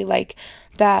just really like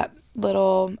that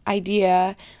little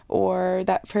idea or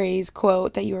that phrase,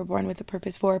 quote, that you were born with a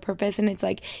purpose, for a purpose. And it's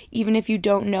like, even if you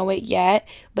don't know it yet,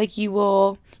 like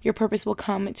your purpose will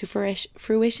come to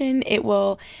fruition. It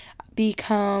will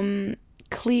become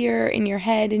clear in your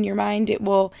head, in your mind. It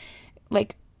will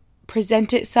like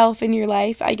present itself in your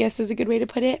life, I guess is a good way to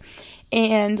put it.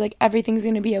 And like everything's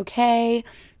going to be okay.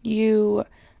 You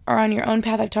are on your own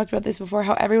path. I've talked about this before,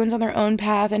 how everyone's on their own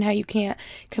path and how you can't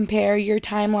compare your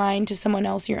timeline to someone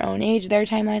else your own age, their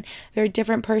timeline. They're a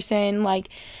different person. Like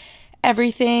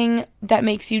everything that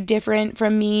makes you different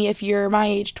from me, if you're my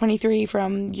age, 23,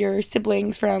 from your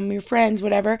siblings, from your friends,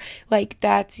 whatever, like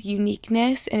that's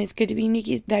uniqueness, and it's good to be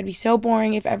unique. That'd be so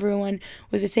boring if everyone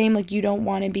was the same. Like you don't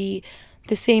want to be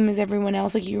the same as everyone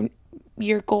else. Like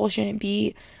your goal shouldn't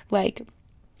be like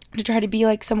to try to be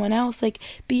like someone else. Like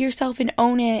be yourself and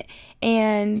own it.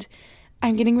 And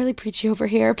I'm getting really preachy over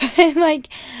here, but like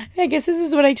I guess this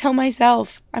is what I tell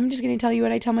myself. I'm just going to tell you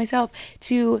what I tell myself,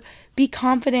 to be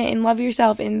confident and love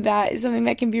yourself. And that is something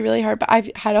that can be really hard, but I've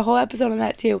had a whole episode on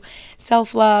that too.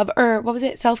 Self-love, or what was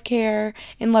it? Self-care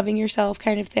and loving yourself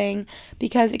kind of thing,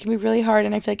 because it can be really hard.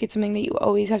 And I feel like it's something that you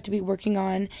always have to be working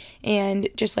on, and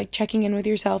just like checking in with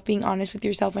yourself, being honest with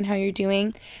yourself and how you're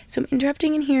doing. So I'm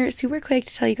interrupting in here super quick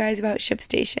to tell you guys about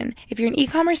ShipStation. If you're an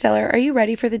e-commerce seller, are you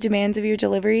ready for the demands of your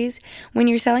deliveries? When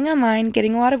you're selling online,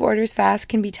 getting a lot of orders fast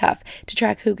can be tough to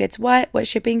track who gets what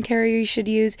shipping carrier you should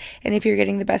use, and if you're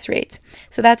getting the best rates.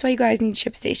 So that's why you guys need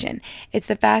ShipStation. It's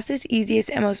the fastest,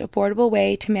 easiest, and most affordable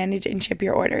way to manage and ship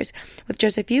your orders. With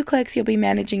just a few clicks, you'll be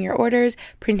managing your orders,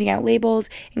 printing out labels,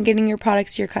 and getting your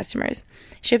products to your customers.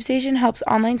 ShipStation helps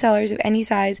online sellers of any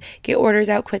size get orders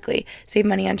out quickly, save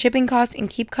money on shipping costs, and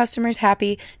keep customers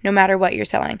happy no matter what you're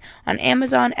selling. On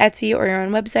Amazon, Etsy, or your own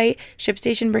website,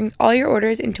 ShipStation brings all your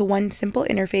orders into one simple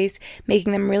interface,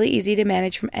 making them really easy to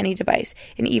manage from any device,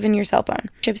 and even your cell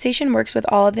phone. ShipStation works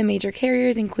with all of the major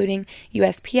carriers, including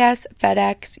USPS,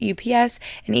 FedEx, UPS,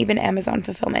 and even Amazon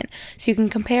Fulfillment, so you can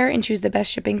compare and choose the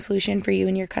best shipping solution for you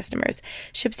and your customers.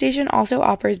 ShipStation also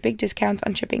offers big discounts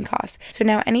on shipping costs, so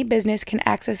now any business can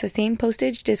access the same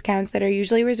postage discounts that are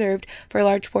usually reserved for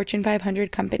large Fortune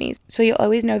 500 companies, so you'll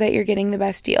always know that you're getting the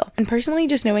best deal. And personally,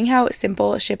 just knowing how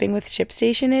simple shipping with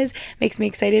ShipStation is makes me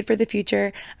excited for the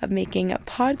future of making a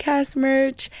podcast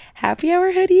merch. Happy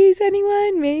hour hoodies,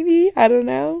 anyone? Maybe? I don't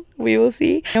don't know. We will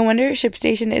see. No wonder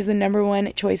ShipStation is the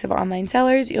 #1 choice of online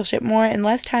sellers. You'll ship more in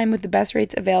less time with the best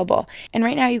rates available. And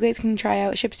right now, you guys can try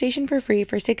out ShipStation for free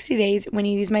for 60 days when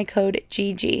you use my code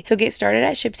GG. So get started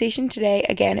at ShipStation today.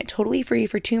 Again, totally free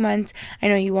for 2 months. I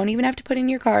know you won't even have to put in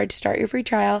your card to start your free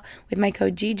trial with my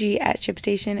code GG at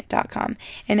ShipStation.com.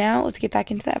 And now let's get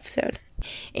back into the episode.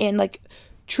 And like,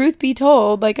 truth be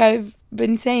told, like I've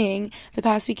been saying, the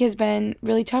past week has been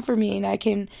really tough for me, and I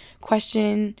can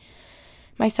question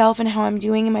myself and how I'm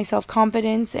doing and my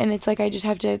self-confidence, and it's like I just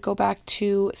have to go back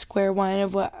to square one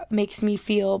of what makes me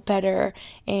feel better,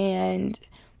 and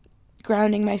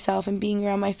grounding myself and being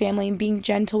around my family and being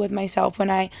gentle with myself when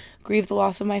I grieve the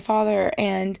loss of my father,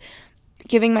 and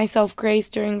giving myself grace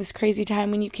during this crazy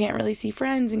time when you can't really see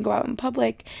friends and go out in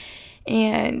public.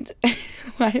 And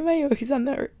why am I always on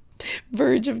the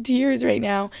verge of tears right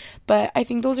now? But I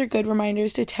think those are good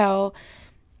reminders to tell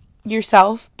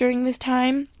yourself during this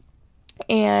time.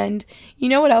 And you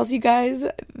know what else, you guys,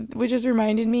 which just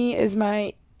reminded me, is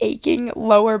my aching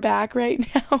lower back right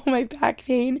now. My back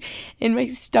pain in my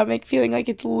stomach, feeling like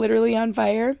it's literally on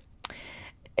fire.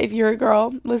 If you're a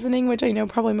girl listening, which I know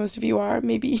probably most of you are,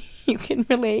 maybe you can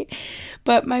relate.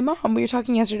 But my mom, we were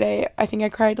talking yesterday, I think I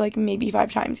cried like maybe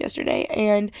 5 times yesterday,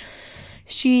 and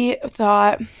she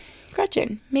thought,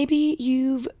 Gretchen, maybe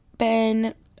you've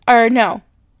been, or no,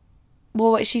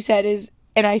 well, what she said is,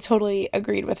 and I totally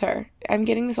agreed with her. I'm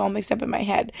getting this all mixed up in my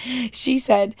head. She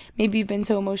said, maybe you've been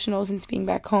so emotional since being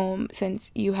back home,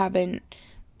 since you haven't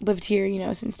lived here, you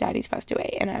know, since daddy's passed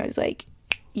away. And I was like,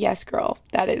 yes, girl,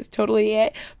 that is totally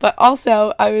it. But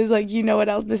also, I was like, you know what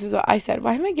else? This is what I said.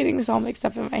 Why am I getting this all mixed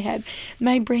up in my head?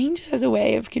 My brain just has a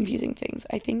way of confusing things.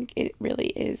 I think it really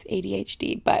is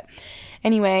ADHD. But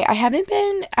anyway, I feel like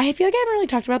I haven't really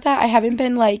talked about that. I haven't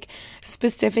been like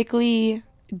specifically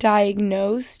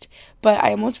diagnosed, but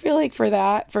I almost feel like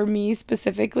for me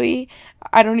specifically,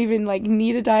 I don't even like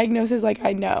need a diagnosis. Like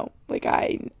I know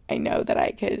that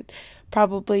I could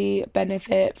probably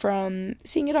benefit from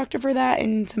seeing a doctor for that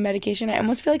and some medication. I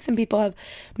almost feel like some people have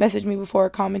messaged me before,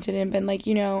 commented, and been like,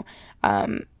 you know,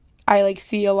 I like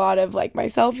see a lot of like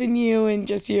myself in you and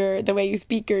just the way you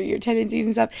speak or your tendencies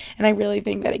and stuff. And I really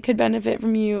think that it could benefit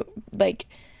from you. Like,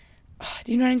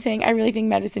 do you know what I'm saying? I really think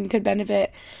medicine could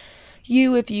benefit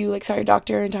you if you like saw your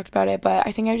doctor and talked about it. But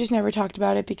I think I've just never talked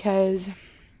about it because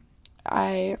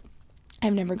I've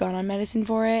never gone on medicine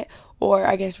for it, or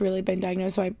I guess really been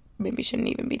diagnosed, so I maybe shouldn't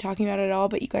even be talking about it at all.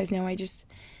 But you guys know this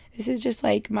is just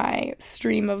like my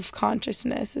stream of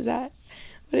consciousness. Is that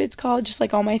what it's called? Just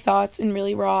like all my thoughts and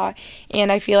really raw.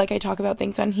 And I feel like I talk about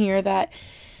things on here that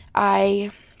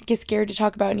I get scared to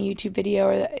talk about in a YouTube video,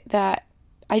 or that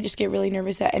I just get really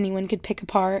nervous that anyone could pick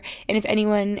apart. And if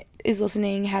anyone is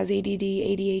listening has ADD,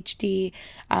 ADHD,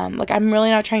 like I'm really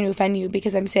not trying to offend you,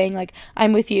 because I'm saying like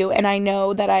I'm with you, and I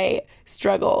know that I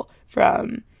struggle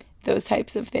from those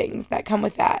types of things that come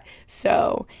with that.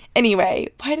 So anyway,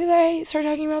 why did I start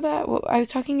talking about that? Well, I was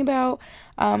talking about,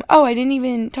 I didn't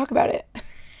even talk about it.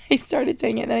 I started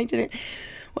saying it, then I didn't.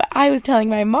 What I was telling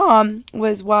my mom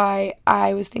was why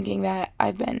I was thinking that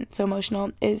I've been so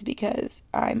emotional is because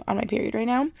I'm on my period right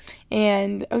now.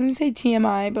 And I was going to say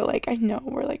TMI, but like I know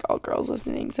we're like all girls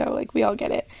listening, so like we all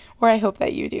get it. Or I hope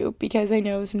that you do, because I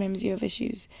know sometimes you have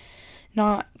issues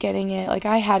not getting it like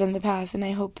I had in the past, and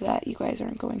I hope that you guys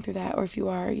aren't going through that, or if you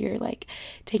are, you're like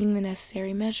taking the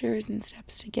necessary measures and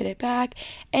steps to get it back.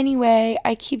 Anyway,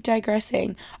 I keep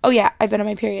digressing. Oh yeah, I've been on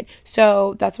my period,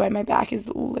 so that's why my back is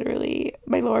literally,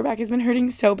 my lower back has been hurting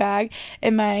so bad,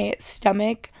 and my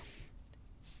stomach,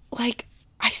 like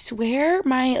I swear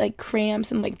my like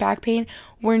cramps and like back pain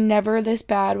were never this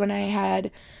bad when I had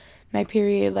my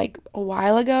period like a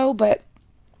while ago, but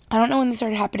I don't know when they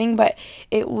started happening, but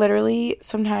it literally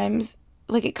sometimes,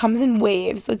 like, it comes in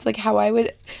waves. That's, like, how I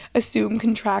would assume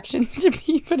contractions to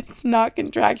be, but it's not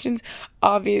contractions,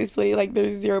 obviously. Like,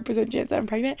 there's 0% chance I'm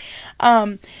pregnant.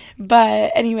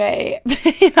 But anyway,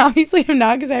 and obviously I'm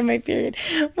not, because I have my period.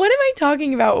 What am I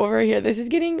talking about over here? This is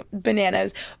getting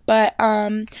bananas. But,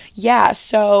 yeah,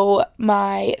 so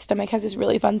my stomach has this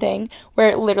really fun thing where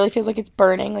it literally feels like it's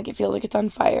burning, like it feels like it's on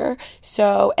fire.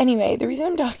 So anyway, the reason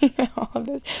I'm talking about all of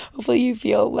this, hopefully you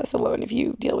feel less alone if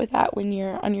you deal with that when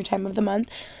you're on your time of the month.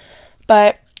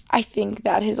 But I think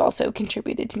that has also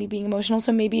contributed to me being emotional.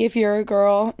 So maybe if you're a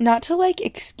girl, not to like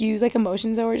excuse like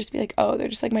emotions, or just be like, oh, they're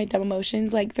just like my dumb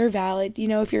emotions, like they're valid, you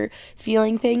know, if you're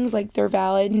feeling things, like they're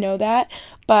valid, know that.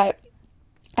 But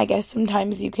I guess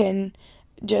sometimes you can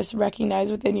just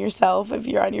recognize within yourself, if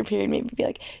you're on your period, maybe be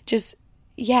like, just,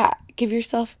 yeah, give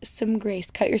yourself some grace,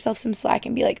 cut yourself some slack,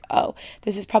 and be like, oh,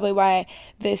 this is probably why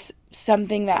this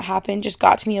something that happened just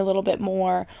got to me a little bit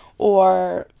more,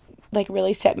 or like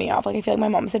really set me off. Like, I feel like my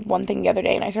mom said one thing the other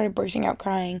day and I started bursting out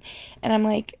crying, and I'm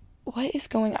like, what is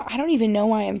going on? I don't even know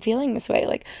why I'm feeling this way.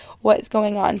 Like, what's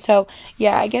going on? So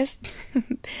yeah, I guess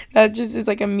that just is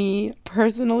like a me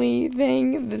personally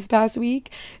thing this past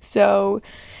week. So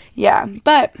yeah,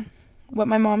 but what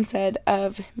my mom said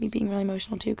of me being really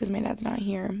emotional too, because my dad's not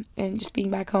here, and just being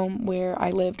back home where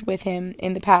I lived with him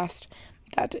in the past,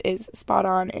 that is spot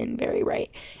on and very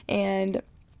right. And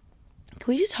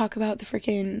can we just talk about the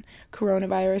freaking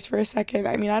coronavirus for a second?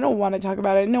 I mean, I don't want to talk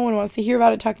about it. No one wants to hear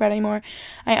about it, talk about it anymore.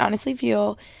 I honestly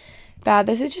feel bad.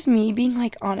 This is just me being,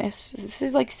 like, honest. This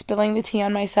is, like, spilling the tea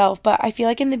on myself. But I feel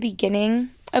like in the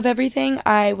beginning of everything,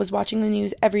 I was watching the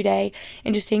news every day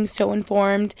and just staying so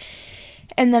informed.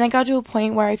 And then I got to a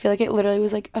point where I feel like it literally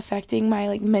was, like, affecting my,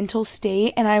 like, mental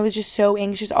state. And I was just so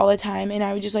anxious all the time. And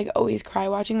I would just, like, always cry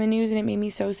watching the news. And it made me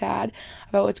so sad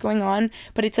about what's going on.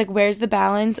 But it's, like, where's the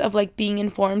balance of, like, being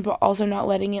informed but also not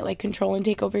letting it, like, control and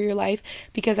take over your life?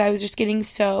 Because I was just getting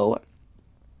so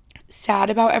sad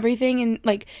about everything and,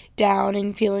 like, down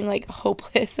and feeling, like,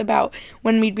 hopeless about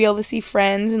when we'd be able to see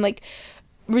friends and, like,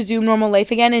 resume normal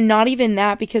life again. And not even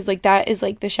that, because like that is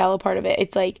like the shallow part of it.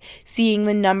 It's like seeing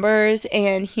the numbers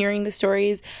and hearing the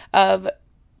stories of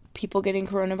people getting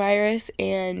coronavirus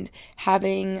and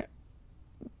having,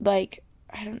 like,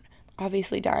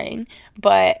 obviously dying,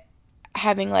 but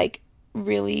having like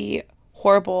really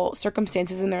horrible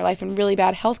circumstances in their life and really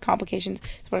bad health complications.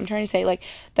 That's what I'm trying to say. Like,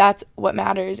 that's what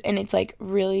matters. And it's like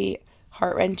really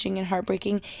heart-wrenching and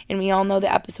heartbreaking. And we all know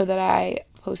the episode that I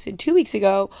posted 2 weeks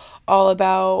ago all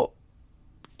about,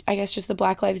 I guess, just the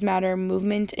Black Lives Matter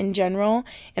movement in general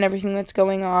and everything that's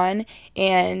going on.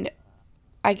 And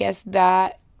I guess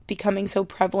that becoming so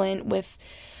prevalent with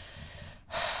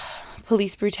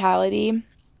police brutality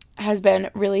has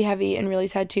been really heavy and really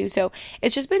sad too. So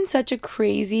it's just been such a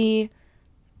crazy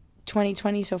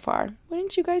 2020 so far.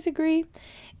 Wouldn't you guys agree?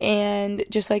 And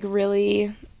just like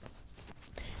really,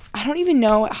 I don't even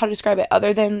know how to describe it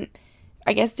other than,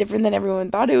 I guess, different than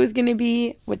everyone thought it was going to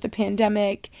be, with the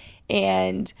pandemic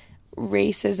and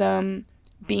racism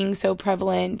being so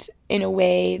prevalent in a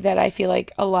way that I feel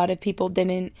like a lot of people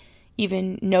didn't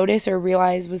even notice or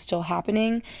realize was still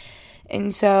happening.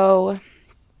 And so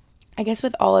I guess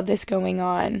with all of this going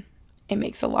on, it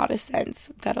makes a lot of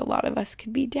sense that a lot of us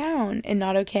could be down and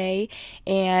not okay.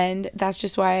 And that's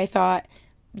just why I thought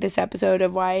this episode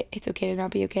of why it's okay to not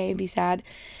be okay and be sad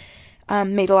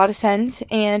made a lot of sense.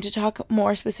 And to talk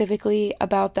more specifically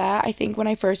about that, I think when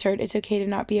I first heard it's okay to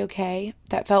not be okay,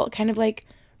 that felt kind of like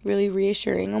really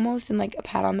reassuring almost, and like a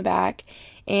pat on the back.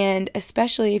 And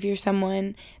especially if you're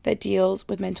someone that deals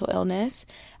with mental illness,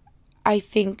 I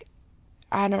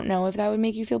don't know if that would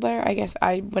make you feel better. I guess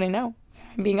I wouldn't know.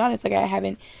 I'm being honest, like I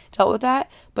haven't dealt with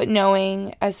that, but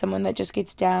knowing as someone that just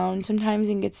gets down sometimes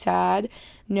and gets sad,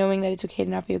 knowing that it's okay to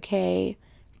not be okay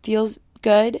feels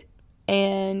good.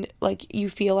 And like you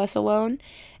feel less alone.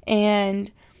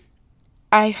 And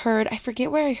I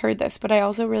forget where I heard this, but I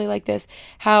also really like this,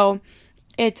 how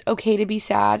it's okay to be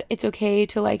sad. It's okay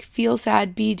to like feel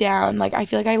sad, be down. Like I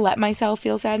feel like I let myself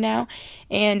feel sad now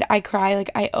and I cry. Like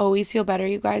I always feel better,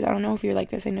 you guys. I don't know if you're like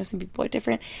this. I know some people are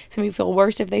different. Some people feel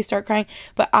worse if they start crying,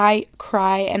 but I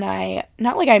cry, and I,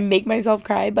 not like I make myself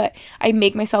cry, but I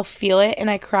make myself feel it, and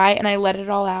I cry and I let it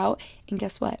all out. And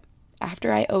guess what?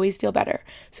 After, I always feel better.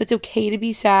 So it's okay to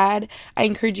be sad. I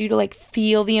encourage you to like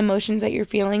feel the emotions that you're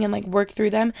feeling and like work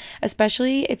through them,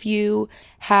 especially if you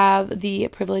have the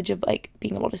privilege of like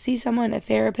being able to see someone, a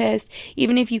therapist.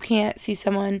 Even if you can't see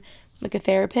someone like a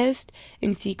therapist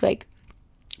and seek like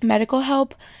medical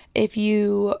help, if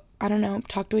you, I don't know,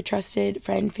 talk to a trusted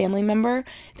friend, family member,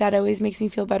 that always makes me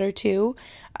feel better too.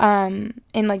 And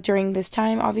like during this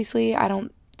time, obviously, I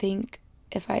don't think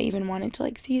if I even wanted to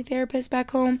like see a therapist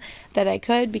back home that I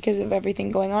could, because of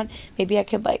everything going on. Maybe I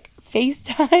could like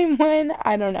FaceTime one,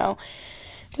 I don't know.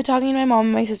 But talking to my mom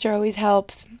and my sister always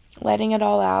helps, letting it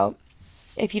all out.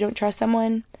 If you don't trust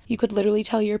someone, you could literally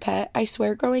tell your pet. I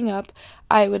swear growing up,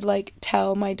 I would like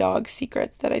tell my dog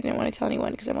secrets that I didn't want to tell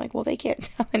anyone, because I'm like, well, they can't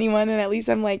tell anyone, and at least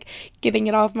I'm like getting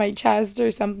it off my chest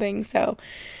or something. So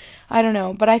I don't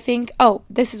know. But I think, oh,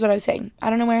 this is what I was saying. I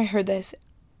don't know where I heard this,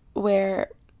 where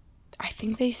I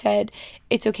think they said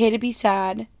it's okay to be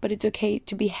sad, but it's okay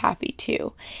to be happy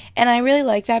too. And I really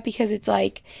like that, because it's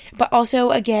like, but also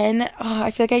again,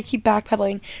 I feel like I keep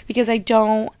backpedaling, because I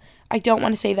don't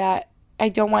want to say that. I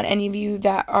don't want any of you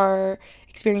that are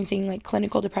experiencing like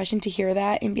clinical depression to hear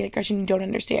that and be like, Gretchen, you don't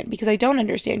understand, because I don't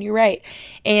understand. You're right.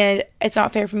 And it's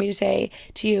not fair for me to say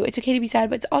to you, it's okay to be sad,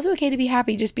 but it's also okay to be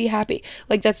happy. Just be happy.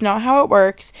 Like, that's not how it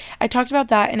works. I talked about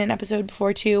that in an episode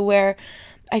before too, where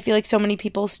I feel like so many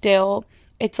people still,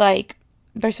 it's like,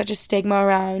 there's such a stigma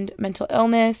around mental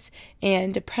illness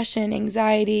and depression,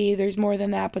 anxiety. There's more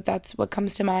than that, but that's what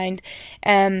comes to mind.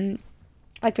 And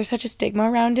like, there's such a stigma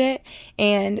around it,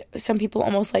 and some people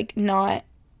almost like not,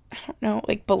 I don't know,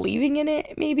 like believing in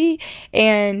it maybe.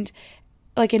 And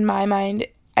like, in my mind,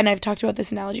 and I've talked about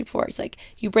this analogy before, it's like,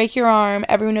 you break your arm,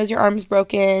 everyone knows your arm's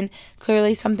broken,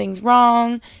 clearly something's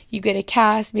wrong, you get a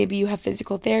cast, maybe you have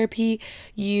physical therapy,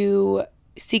 you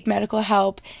seek medical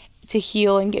help to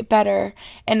heal and get better.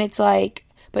 And it's like,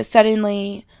 but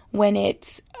suddenly when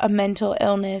it's a mental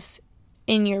illness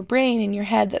in your brain, in your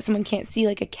head, that someone can't see,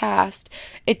 like a cast,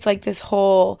 it's like this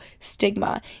whole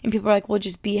stigma, and people are like, well,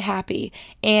 just be happy.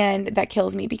 And that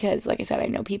kills me, because like I said, I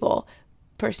know people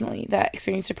personally that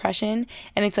experience depression,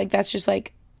 and it's like, that's just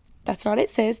like, that's not it,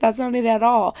 sis. That's not it at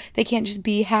all. They can't just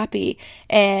be happy.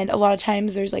 And a lot of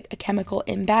times there's like a chemical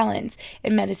imbalance,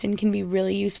 and medicine can be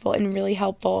really useful and really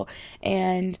helpful.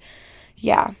 And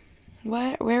yeah,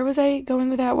 where was I going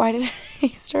with that? Why did I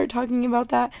start talking about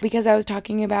that? Because I was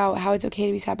talking about how it's okay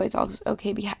to be sad, but it's also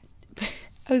okay to be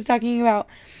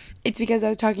it's because I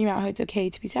was talking about how it's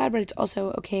okay to be sad, but it's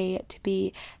also okay to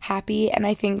be happy. And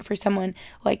I think for someone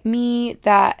like me,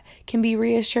 that can be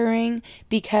reassuring,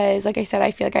 because like I said,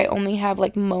 I feel like I only have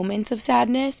like moments of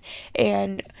sadness.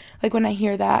 And like, when I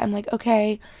hear that, I'm like,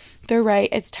 okay, they're right.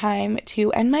 It's time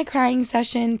to end my crying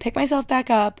session, pick myself back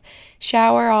up,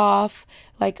 shower off,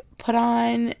 like put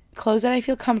on clothes that I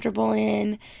feel comfortable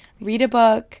in, read a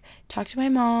book, talk to my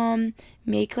mom,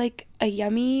 make like a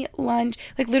yummy lunch,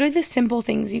 like literally the simple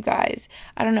things, you guys.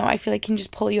 I don't know, I feel like can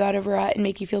just pull you out of a rut and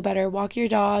make you feel better. Walk your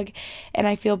dog, and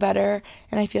I feel better,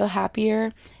 and I feel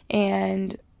happier.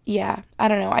 And yeah, I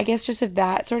don't know, I guess just if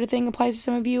that sort of thing applies to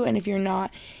some of you, and if you're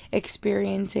not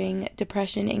experiencing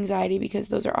depression, anxiety, because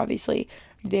those are obviously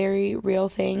very real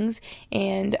things.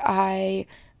 And I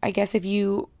guess if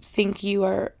you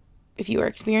are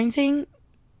experiencing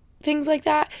things like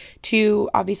that, to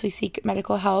obviously seek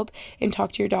medical help and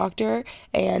talk to your doctor.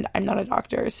 And I'm not a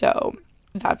doctor, so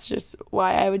that's just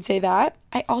why I would say that.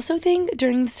 I also think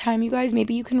during this time, you guys,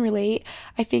 maybe you can relate,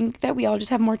 I think that we all just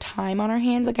have more time on our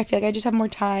hands. Like, I feel like I just have more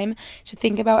time to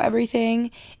think about everything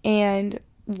and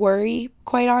worry,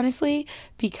 quite honestly,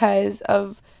 because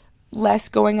of less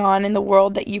going on in the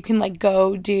world that you can like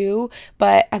go do,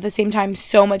 but at the same time,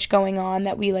 so much going on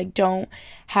that we like don't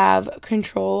have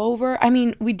control over. I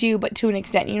mean, we do, but to an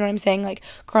extent, you know what I'm saying? Like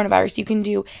coronavirus, you can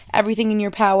do everything in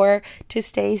your power to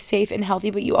stay safe and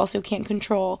healthy, but you also can't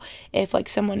control if like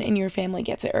someone in your family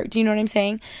gets it, or do you know what I'm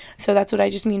saying? So that's what I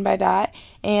just mean by that.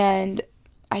 And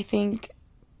I think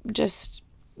just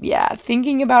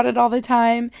thinking about it all the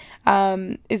time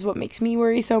is what makes me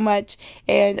worry so much.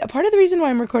 And a part of the reason why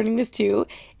I'm recording this too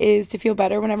is to feel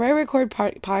better. Whenever I record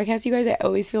podcasts, you guys, I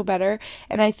always feel better.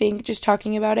 And I think just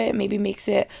talking about it maybe makes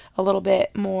it a little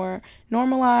bit more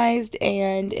normalized.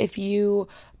 And if you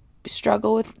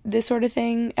struggle with this sort of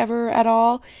thing ever at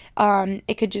all,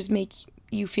 it could just make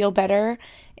you feel better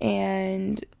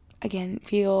and again,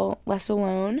 feel less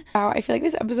alone. Wow, I feel like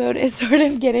this episode is sort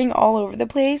of getting all over the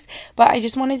place, but I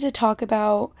just wanted to talk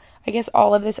about, I guess,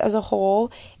 all of this as a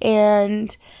whole.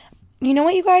 And you know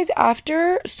what, you guys,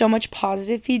 after so much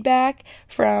positive feedback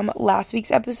from last week's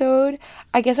episode,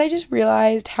 I guess I just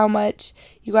realized how much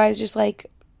you guys just like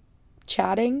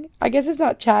chatting. I guess it's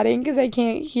not chatting because I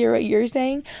can't hear what you're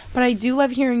saying, but I do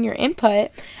love hearing your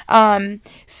input.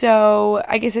 So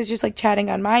I guess it's just like chatting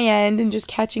on my end and just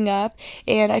catching up.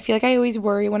 And I feel like I always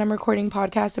worry when I'm recording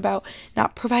podcasts about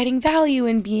not providing value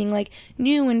and being like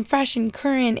new and fresh and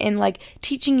current and like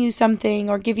teaching you something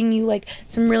or giving you like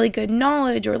some really good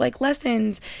knowledge or like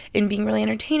lessons and being really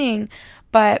entertaining.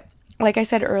 But like I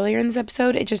said earlier in this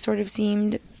episode, it just sort of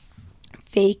seemed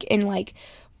fake and like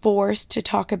forced to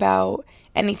talk about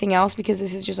anything else, because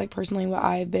this is just like personally what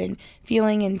I've been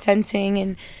feeling and sensing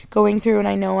and going through, and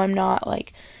I know I'm not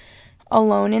like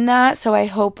alone in that. So I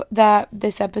hope that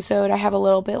this episode, I have a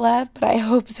little bit left, but I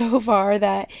hope so far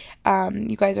that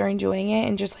you guys are enjoying it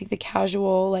and just like the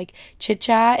casual like chit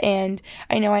chat. And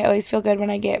I know I always feel good when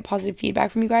I get positive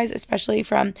feedback from you guys, especially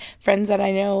from friends that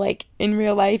I know like in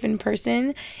real life, in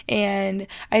person. And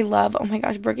I love, oh my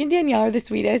gosh, Brooke and Danielle are the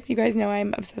sweetest. You guys know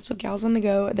I'm obsessed with Gals on the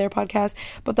Go, their podcast,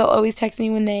 but they'll always text me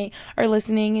when they are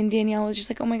listening, and Danielle was just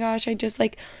like, oh my gosh, I just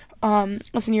like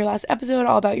listen to your last episode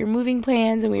all about your moving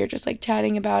plans, and we were just like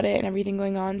chatting about it and everything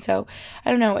going on. So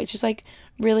I don't know, it's just like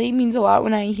really means a lot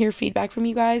when I hear feedback from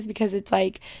you guys, because it's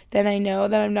like then I know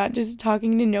that I'm not just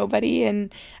talking to nobody,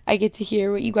 and I get to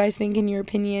hear what you guys think and your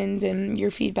opinions and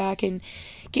your feedback and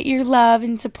get your love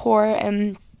and support,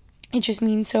 and it just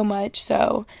means so much.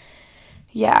 So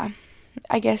yeah,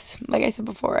 I guess, like I said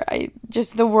before,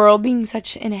 the world being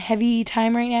such in a heavy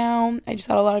time right now, I just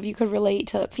thought a lot of you could relate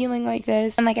to feeling like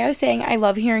this. And like I was saying, I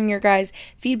love hearing your guys'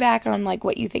 feedback on like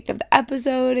what you think of the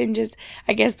episode and just,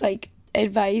 I guess, like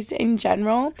advice in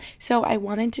general. So I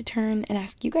wanted to turn and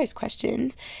ask you guys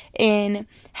questions in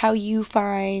how you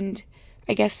find,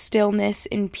 I guess, stillness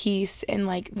and peace in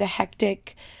like the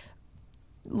hectic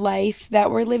life that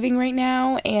we're living right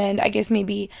now, and I guess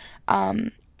maybe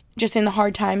just in the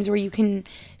hard times where you can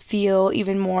feel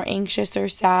even more anxious or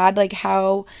sad. Like,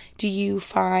 how do you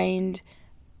find,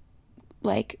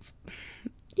 like,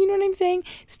 you know what I'm saying?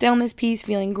 Stillness, peace,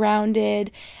 feeling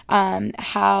grounded.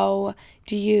 How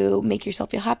do you make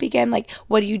yourself feel happy again? Like,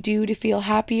 what do you do to feel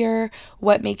happier?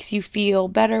 What makes you feel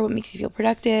better? What makes you feel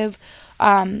productive?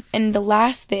 And the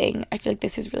last thing, I feel like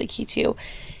this is really key too,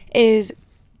 is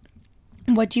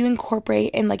what do you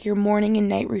incorporate in like your morning and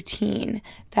night routine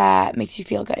that makes you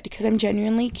feel good? Because I'm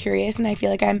genuinely curious, and I feel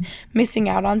like I'm missing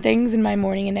out on things in my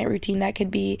morning and night routine that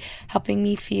could be helping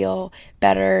me feel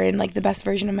better and like the best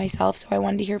version of myself. So I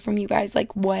wanted to hear from you guys,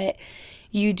 like what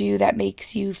you do that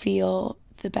makes you feel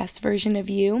the best version of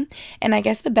you. And I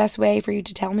guess the best way for you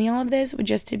to tell me all of this would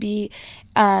just to be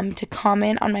to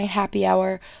comment on my Happy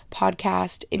Hour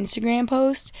podcast Instagram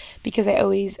post, because I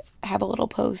always have a little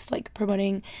post like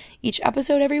promoting each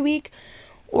episode every week.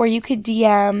 Or you could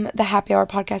DM the Happy Hour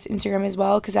podcast Instagram as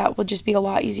well, because that will just be a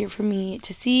lot easier for me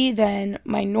to see than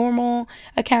my normal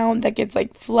account that gets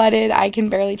like flooded. I can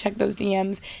barely check those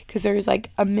DMs because there's like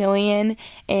a million,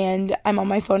 and I'm on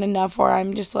my phone enough where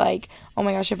I'm just like, oh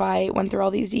my gosh, if I went through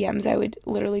all these DMs, I would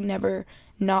literally never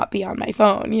not be on my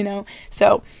phone, you know?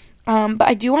 So but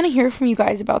I do want to hear from you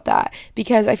guys about that,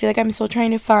 because I feel like I'm still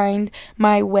trying to find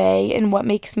my way and what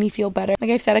makes me feel better. Like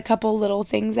I've said a couple little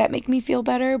things that make me feel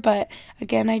better, but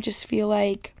again, I just feel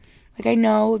like I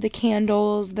know the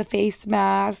candles, the face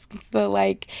masks, the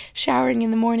like showering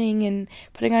in the morning and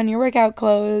putting on your workout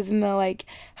clothes and the like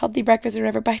healthy breakfast or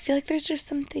whatever, but I feel like there's just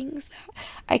some things that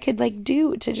I could like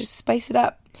do to just spice it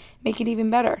up, make it even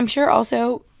better. I'm sure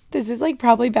also this is like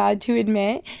probably bad to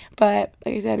admit, but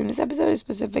like I said in this episode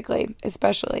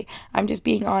especially, I'm just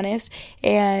being honest.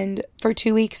 And for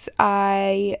 2 weeks,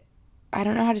 I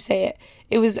don't know how to say it.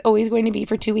 It was always going to be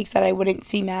for 2 weeks that I wouldn't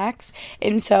see Max.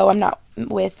 And so I'm not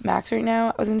with Max right now.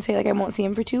 I was going to say like I won't see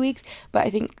him for 2 weeks, but I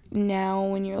think now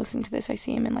when you're listening to this, I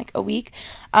see him in like a week.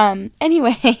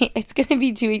 Anyway, it's going to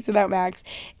be 2 weeks without Max.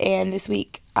 And this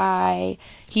week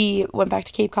he went back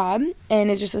to Cape Cod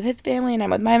and is just with his family, and I'm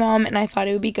with my mom, and I thought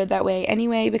it would be good that way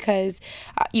anyway, because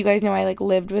you guys know I like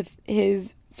lived with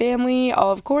his family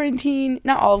all of quarantine,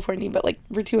 not all of quarantine, but like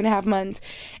for 2.5 months,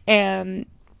 and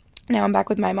now I'm back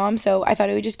with my mom, so I thought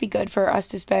it would just be good for us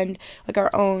to spend like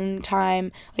our own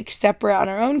time like separate on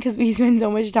our own, because we spend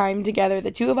so much time together, the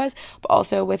two of us, but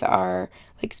also with our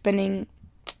like spending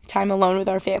time alone with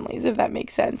our families, if that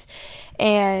makes sense.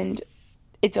 And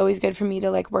it's always good for me to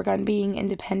like work on being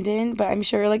independent, but I'm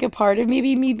sure like a part of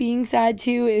maybe me being sad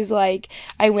too is like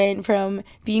I went from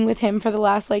being with him for the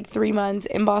last like 3 months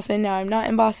in Boston. Now I'm not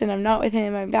in Boston, I'm not with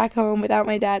him, I'm back home without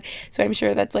my dad, so I'm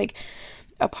sure that's like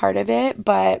a part of it.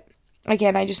 But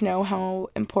again, I just know how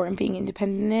important being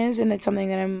independent is, and it's something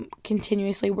that I'm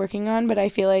continuously working on, but I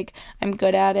feel like I'm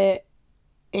good at it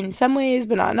in some ways,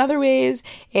 but not in other ways,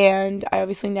 and I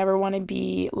obviously never want to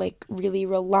be like really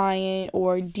reliant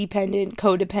or dependent,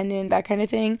 codependent, that kind of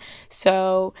thing.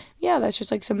 So yeah, that's just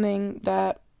like something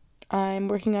that I'm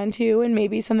working on too, and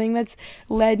maybe something that's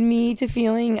led me to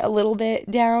feeling a little bit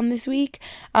down this week.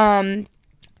 I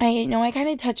know I kind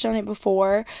of touched on it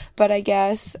before, but I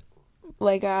guess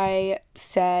like I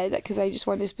said, because I just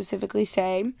wanted to specifically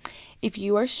say, if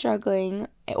you are struggling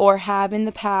or have in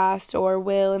the past or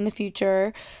will in the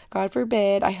future, God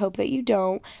forbid, I hope that you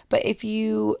don't, but if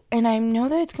you, and I know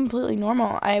that it's completely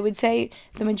normal, I would say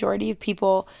the majority of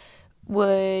people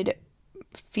would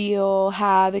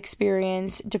have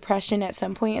experienced depression at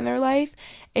some point in their life.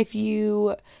 If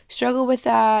you struggle with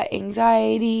that,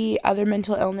 anxiety, other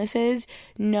mental illnesses,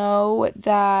 know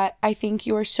that I think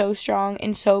you are so strong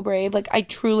and so brave. Like, I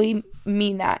truly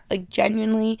mean that, like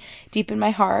genuinely deep in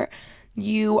my heart.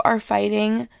 You are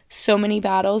fighting so many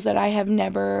battles that I have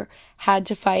never had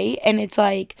to fight, and it's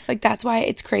like that's why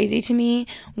it's crazy to me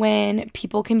when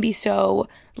people can be so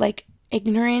like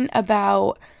ignorant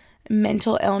about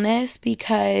mental illness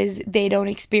because they don't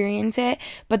experience it,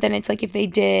 but then it's like if they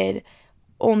did,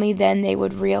 only then they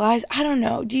would realize. I don't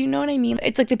know. Do you know what I mean?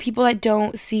 It's like the people that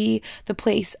don't see the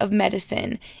place of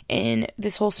medicine in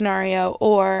this whole scenario,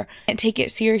 or take it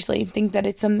seriously and think that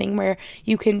it's something where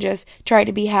you can just try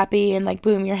to be happy and like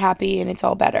boom, you're happy and it's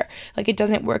all better. Like it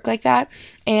doesn't work like that.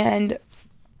 And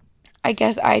I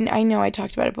guess I know I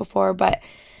talked about it before, but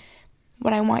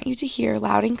what I want you to hear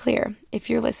loud and clear, if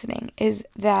you're listening, is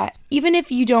that even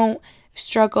if you don't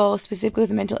struggle specifically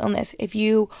with mental illness, if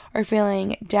you are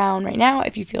feeling down right now,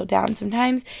 if you feel down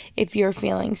sometimes, if you're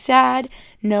feeling sad,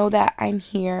 know that I'm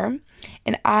here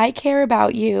and I care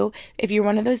about you. If you're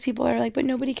one of those people that are like, but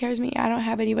nobody cares me, I don't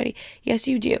have anybody. Yes,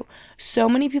 you do. So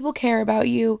many people care about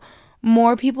you.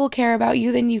 More people care about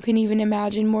you than you can even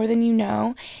imagine, more than you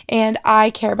know. And I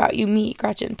care about you, me,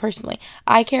 Gretchen, personally.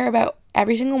 I care about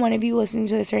every single one of you listening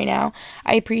to this right now.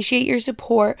 I appreciate your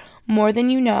support more than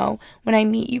you know when I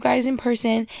meet you guys in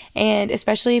person, and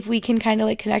especially if we can kind of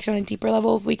like connect on a deeper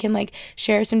level, if we can like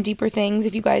share some deeper things,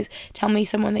 if you guys tell me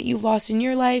someone that you've lost in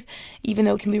your life, even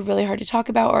though it can be really hard to talk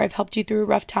about, or I've helped you through a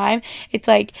rough time. It's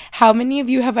like, how many of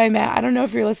you have I met? I don't know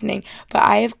if you're listening, but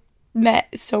I have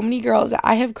met so many girls that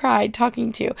I have cried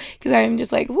talking to, because I'm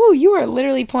just like, whoa, you are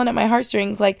literally pulling at my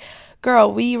heartstrings. Like,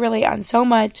 girl, we relate on so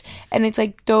much, and it's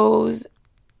like those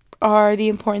are the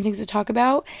important things to talk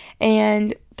about,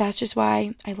 and that's just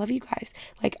why I love you guys.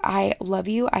 Like, I love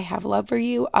you. I have love for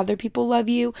you. Other people love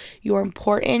you. You're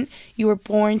important. You were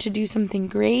born to do something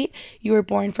great. You were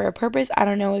born for a purpose. I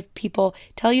don't know if people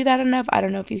tell you that enough. I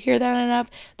don't know if you hear that enough,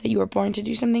 that you were born to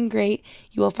do something great.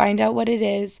 You will find out what it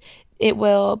is. It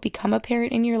will become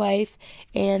apparent in your life,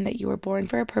 and that you were born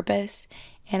for a purpose.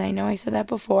 And I know I said that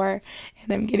before,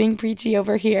 and I'm getting preachy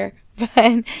over here,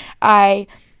 but I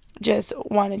just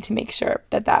wanted to make sure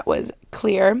that that was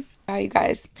clear. You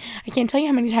guys, I can't tell you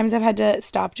how many times I've had to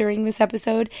stop during this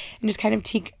episode and just kind of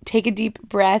take a deep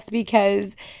breath,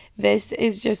 because this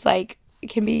is just like, it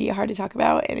can be hard to talk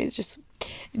about, and it's just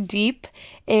deep.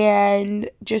 And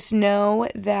just know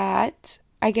that,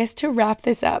 I guess, to wrap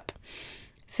this up,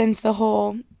 since the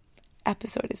whole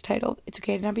episode is titled "It's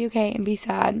Okay to Not Be Okay and Be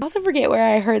Sad." I also forget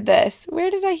where I heard this. Where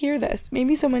did I hear this?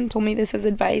 Maybe someone told me this as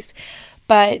advice,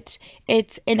 but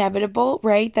it's inevitable,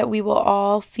 right? That we will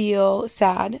all feel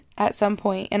sad at some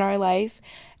point in our life,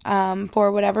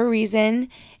 for whatever reason.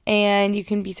 And you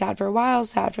can be sad for a while,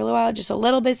 sad for a little while, just a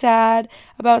little bit sad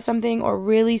about something, or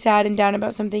really sad and down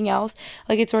about something else.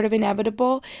 Like, it's sort of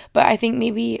inevitable. But I think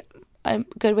maybe a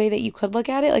good way that you could look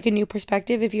at it, like a new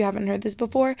perspective, if you haven't heard this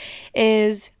before,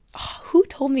 is, who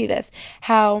told me this?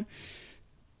 How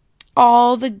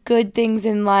all the good things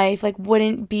in life like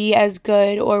wouldn't be as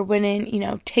good, or wouldn't,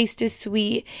 taste as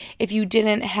sweet if you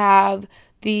didn't have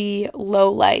the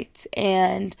low lights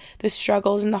and the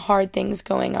struggles and the hard things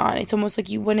going on. It's almost like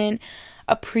you wouldn't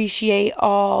appreciate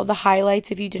all the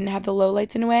highlights if you didn't have the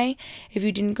lowlights, in a way, if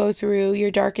you didn't go through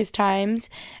your darkest times.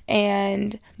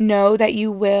 And know that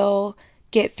you will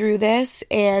get through this,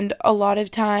 and a lot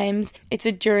of times it's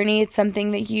a journey. It's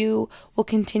something that you will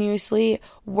continuously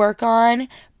work on.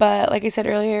 But like I said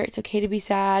earlier, it's okay to be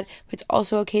sad, but it's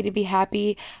also okay to be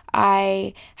happy.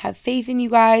 I have faith in you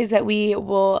guys that we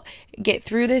will get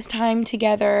through this time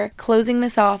together. Closing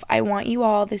this off, I want you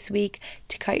all this week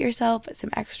to cut yourself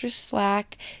some extra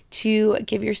slack, to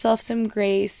give yourself some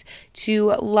grace,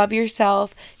 to love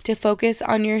yourself, to focus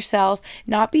on yourself,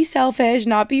 not be selfish,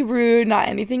 not be rude, not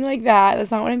anything like that.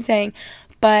 That's not what I'm saying,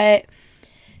 but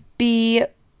be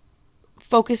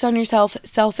focused on yourself,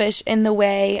 selfish in the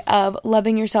way of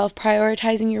loving yourself,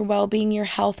 prioritizing your well-being, your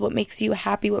health, what makes you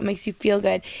happy, what makes you feel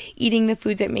good, eating the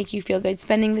foods that make you feel good,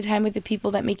 spending the time with the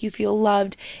people that make you feel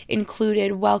loved,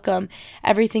 included, welcome,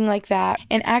 everything like that.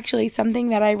 And actually, something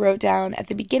that I wrote down at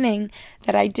the beginning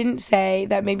that I didn't say,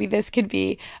 that maybe this could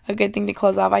be a good thing to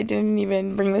close off. I didn't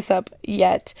even bring this up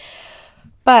yet.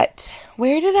 But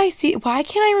where did I see? Why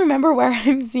can't I remember where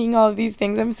I'm seeing all of these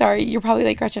things? I'm sorry. You're probably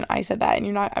like, Gretchen, I said that,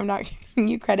 and I'm not giving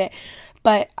you credit.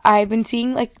 But I've been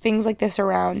seeing like things like this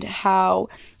around, how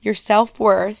your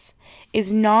self-worth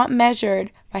is not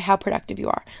measured by how productive you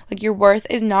are. Like, your worth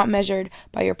is not measured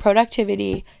by your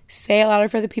productivity. Say it louder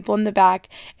for the people in the back.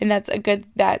 And that's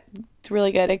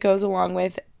really good. It goes along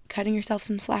with cutting yourself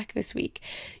some slack this week.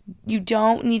 You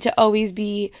don't need to always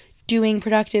be doing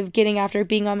productive, getting after,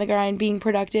 being on the grind, being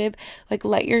productive. Like,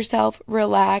 let yourself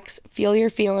relax, feel your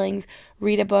feelings,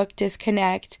 read a book,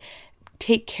 disconnect,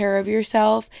 take care of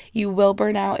yourself. You will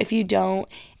burn out if you don't.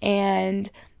 And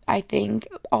I think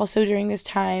also during this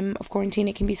time of quarantine,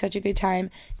 it can be such a good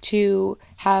time to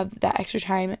have that extra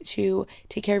time to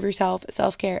take care of yourself,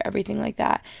 self-care, everything like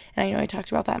that. And I know I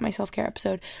talked about that in my self-care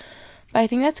episode. But I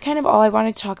think that's kind of all I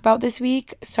wanted to talk about this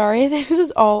week. Sorry this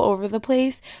is all over the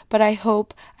place, but I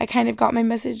hope I kind of got my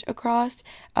message across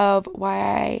of why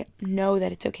I know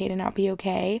that it's okay to not be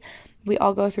okay. We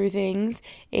all go through things,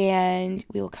 and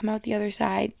we will come out the other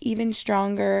side even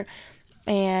stronger,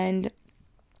 and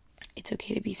it's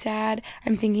okay to be sad.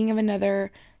 I'm thinking of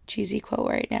another cheesy quote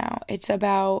right now. It's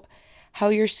about how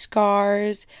your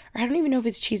scars, or I don't even know if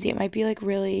it's cheesy. It might be like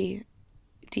really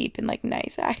deep and like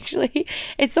nice, actually.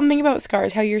 It's something about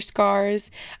scars, how your scars,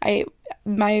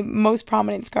 my most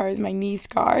prominent scar is my knee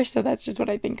scar, so that's just what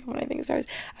I think of when I think of scars.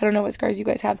 I don't know what scars you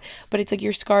guys have, but it's like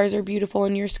your scars are beautiful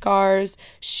and your scars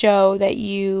show that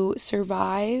you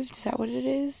survived. Is that what it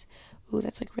is? Ooh,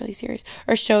 that's like really serious.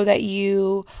 Or show that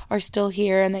you are still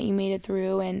here and that you made it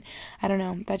through. And I don't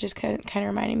know, that just kind of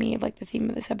reminded me of like the theme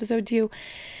of this episode too.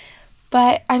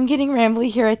 But I'm getting rambly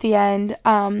here at the end.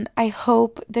 I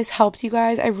hope this helped you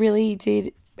guys. I really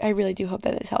do hope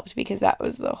that this helped, because that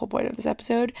was the whole point of this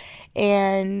episode,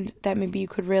 and that maybe you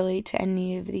could relate to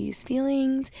any of these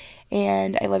feelings.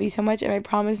 And I love you so much, and I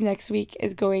promise next week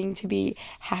is going to be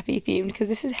happy themed, because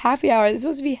this is happy hour. It's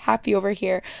supposed to be happy over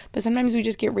here, but sometimes we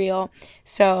just get real.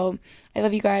 So I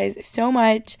love you guys so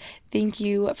much. Thank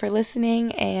you for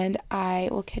listening, and I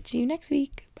will catch you next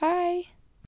week. Bye.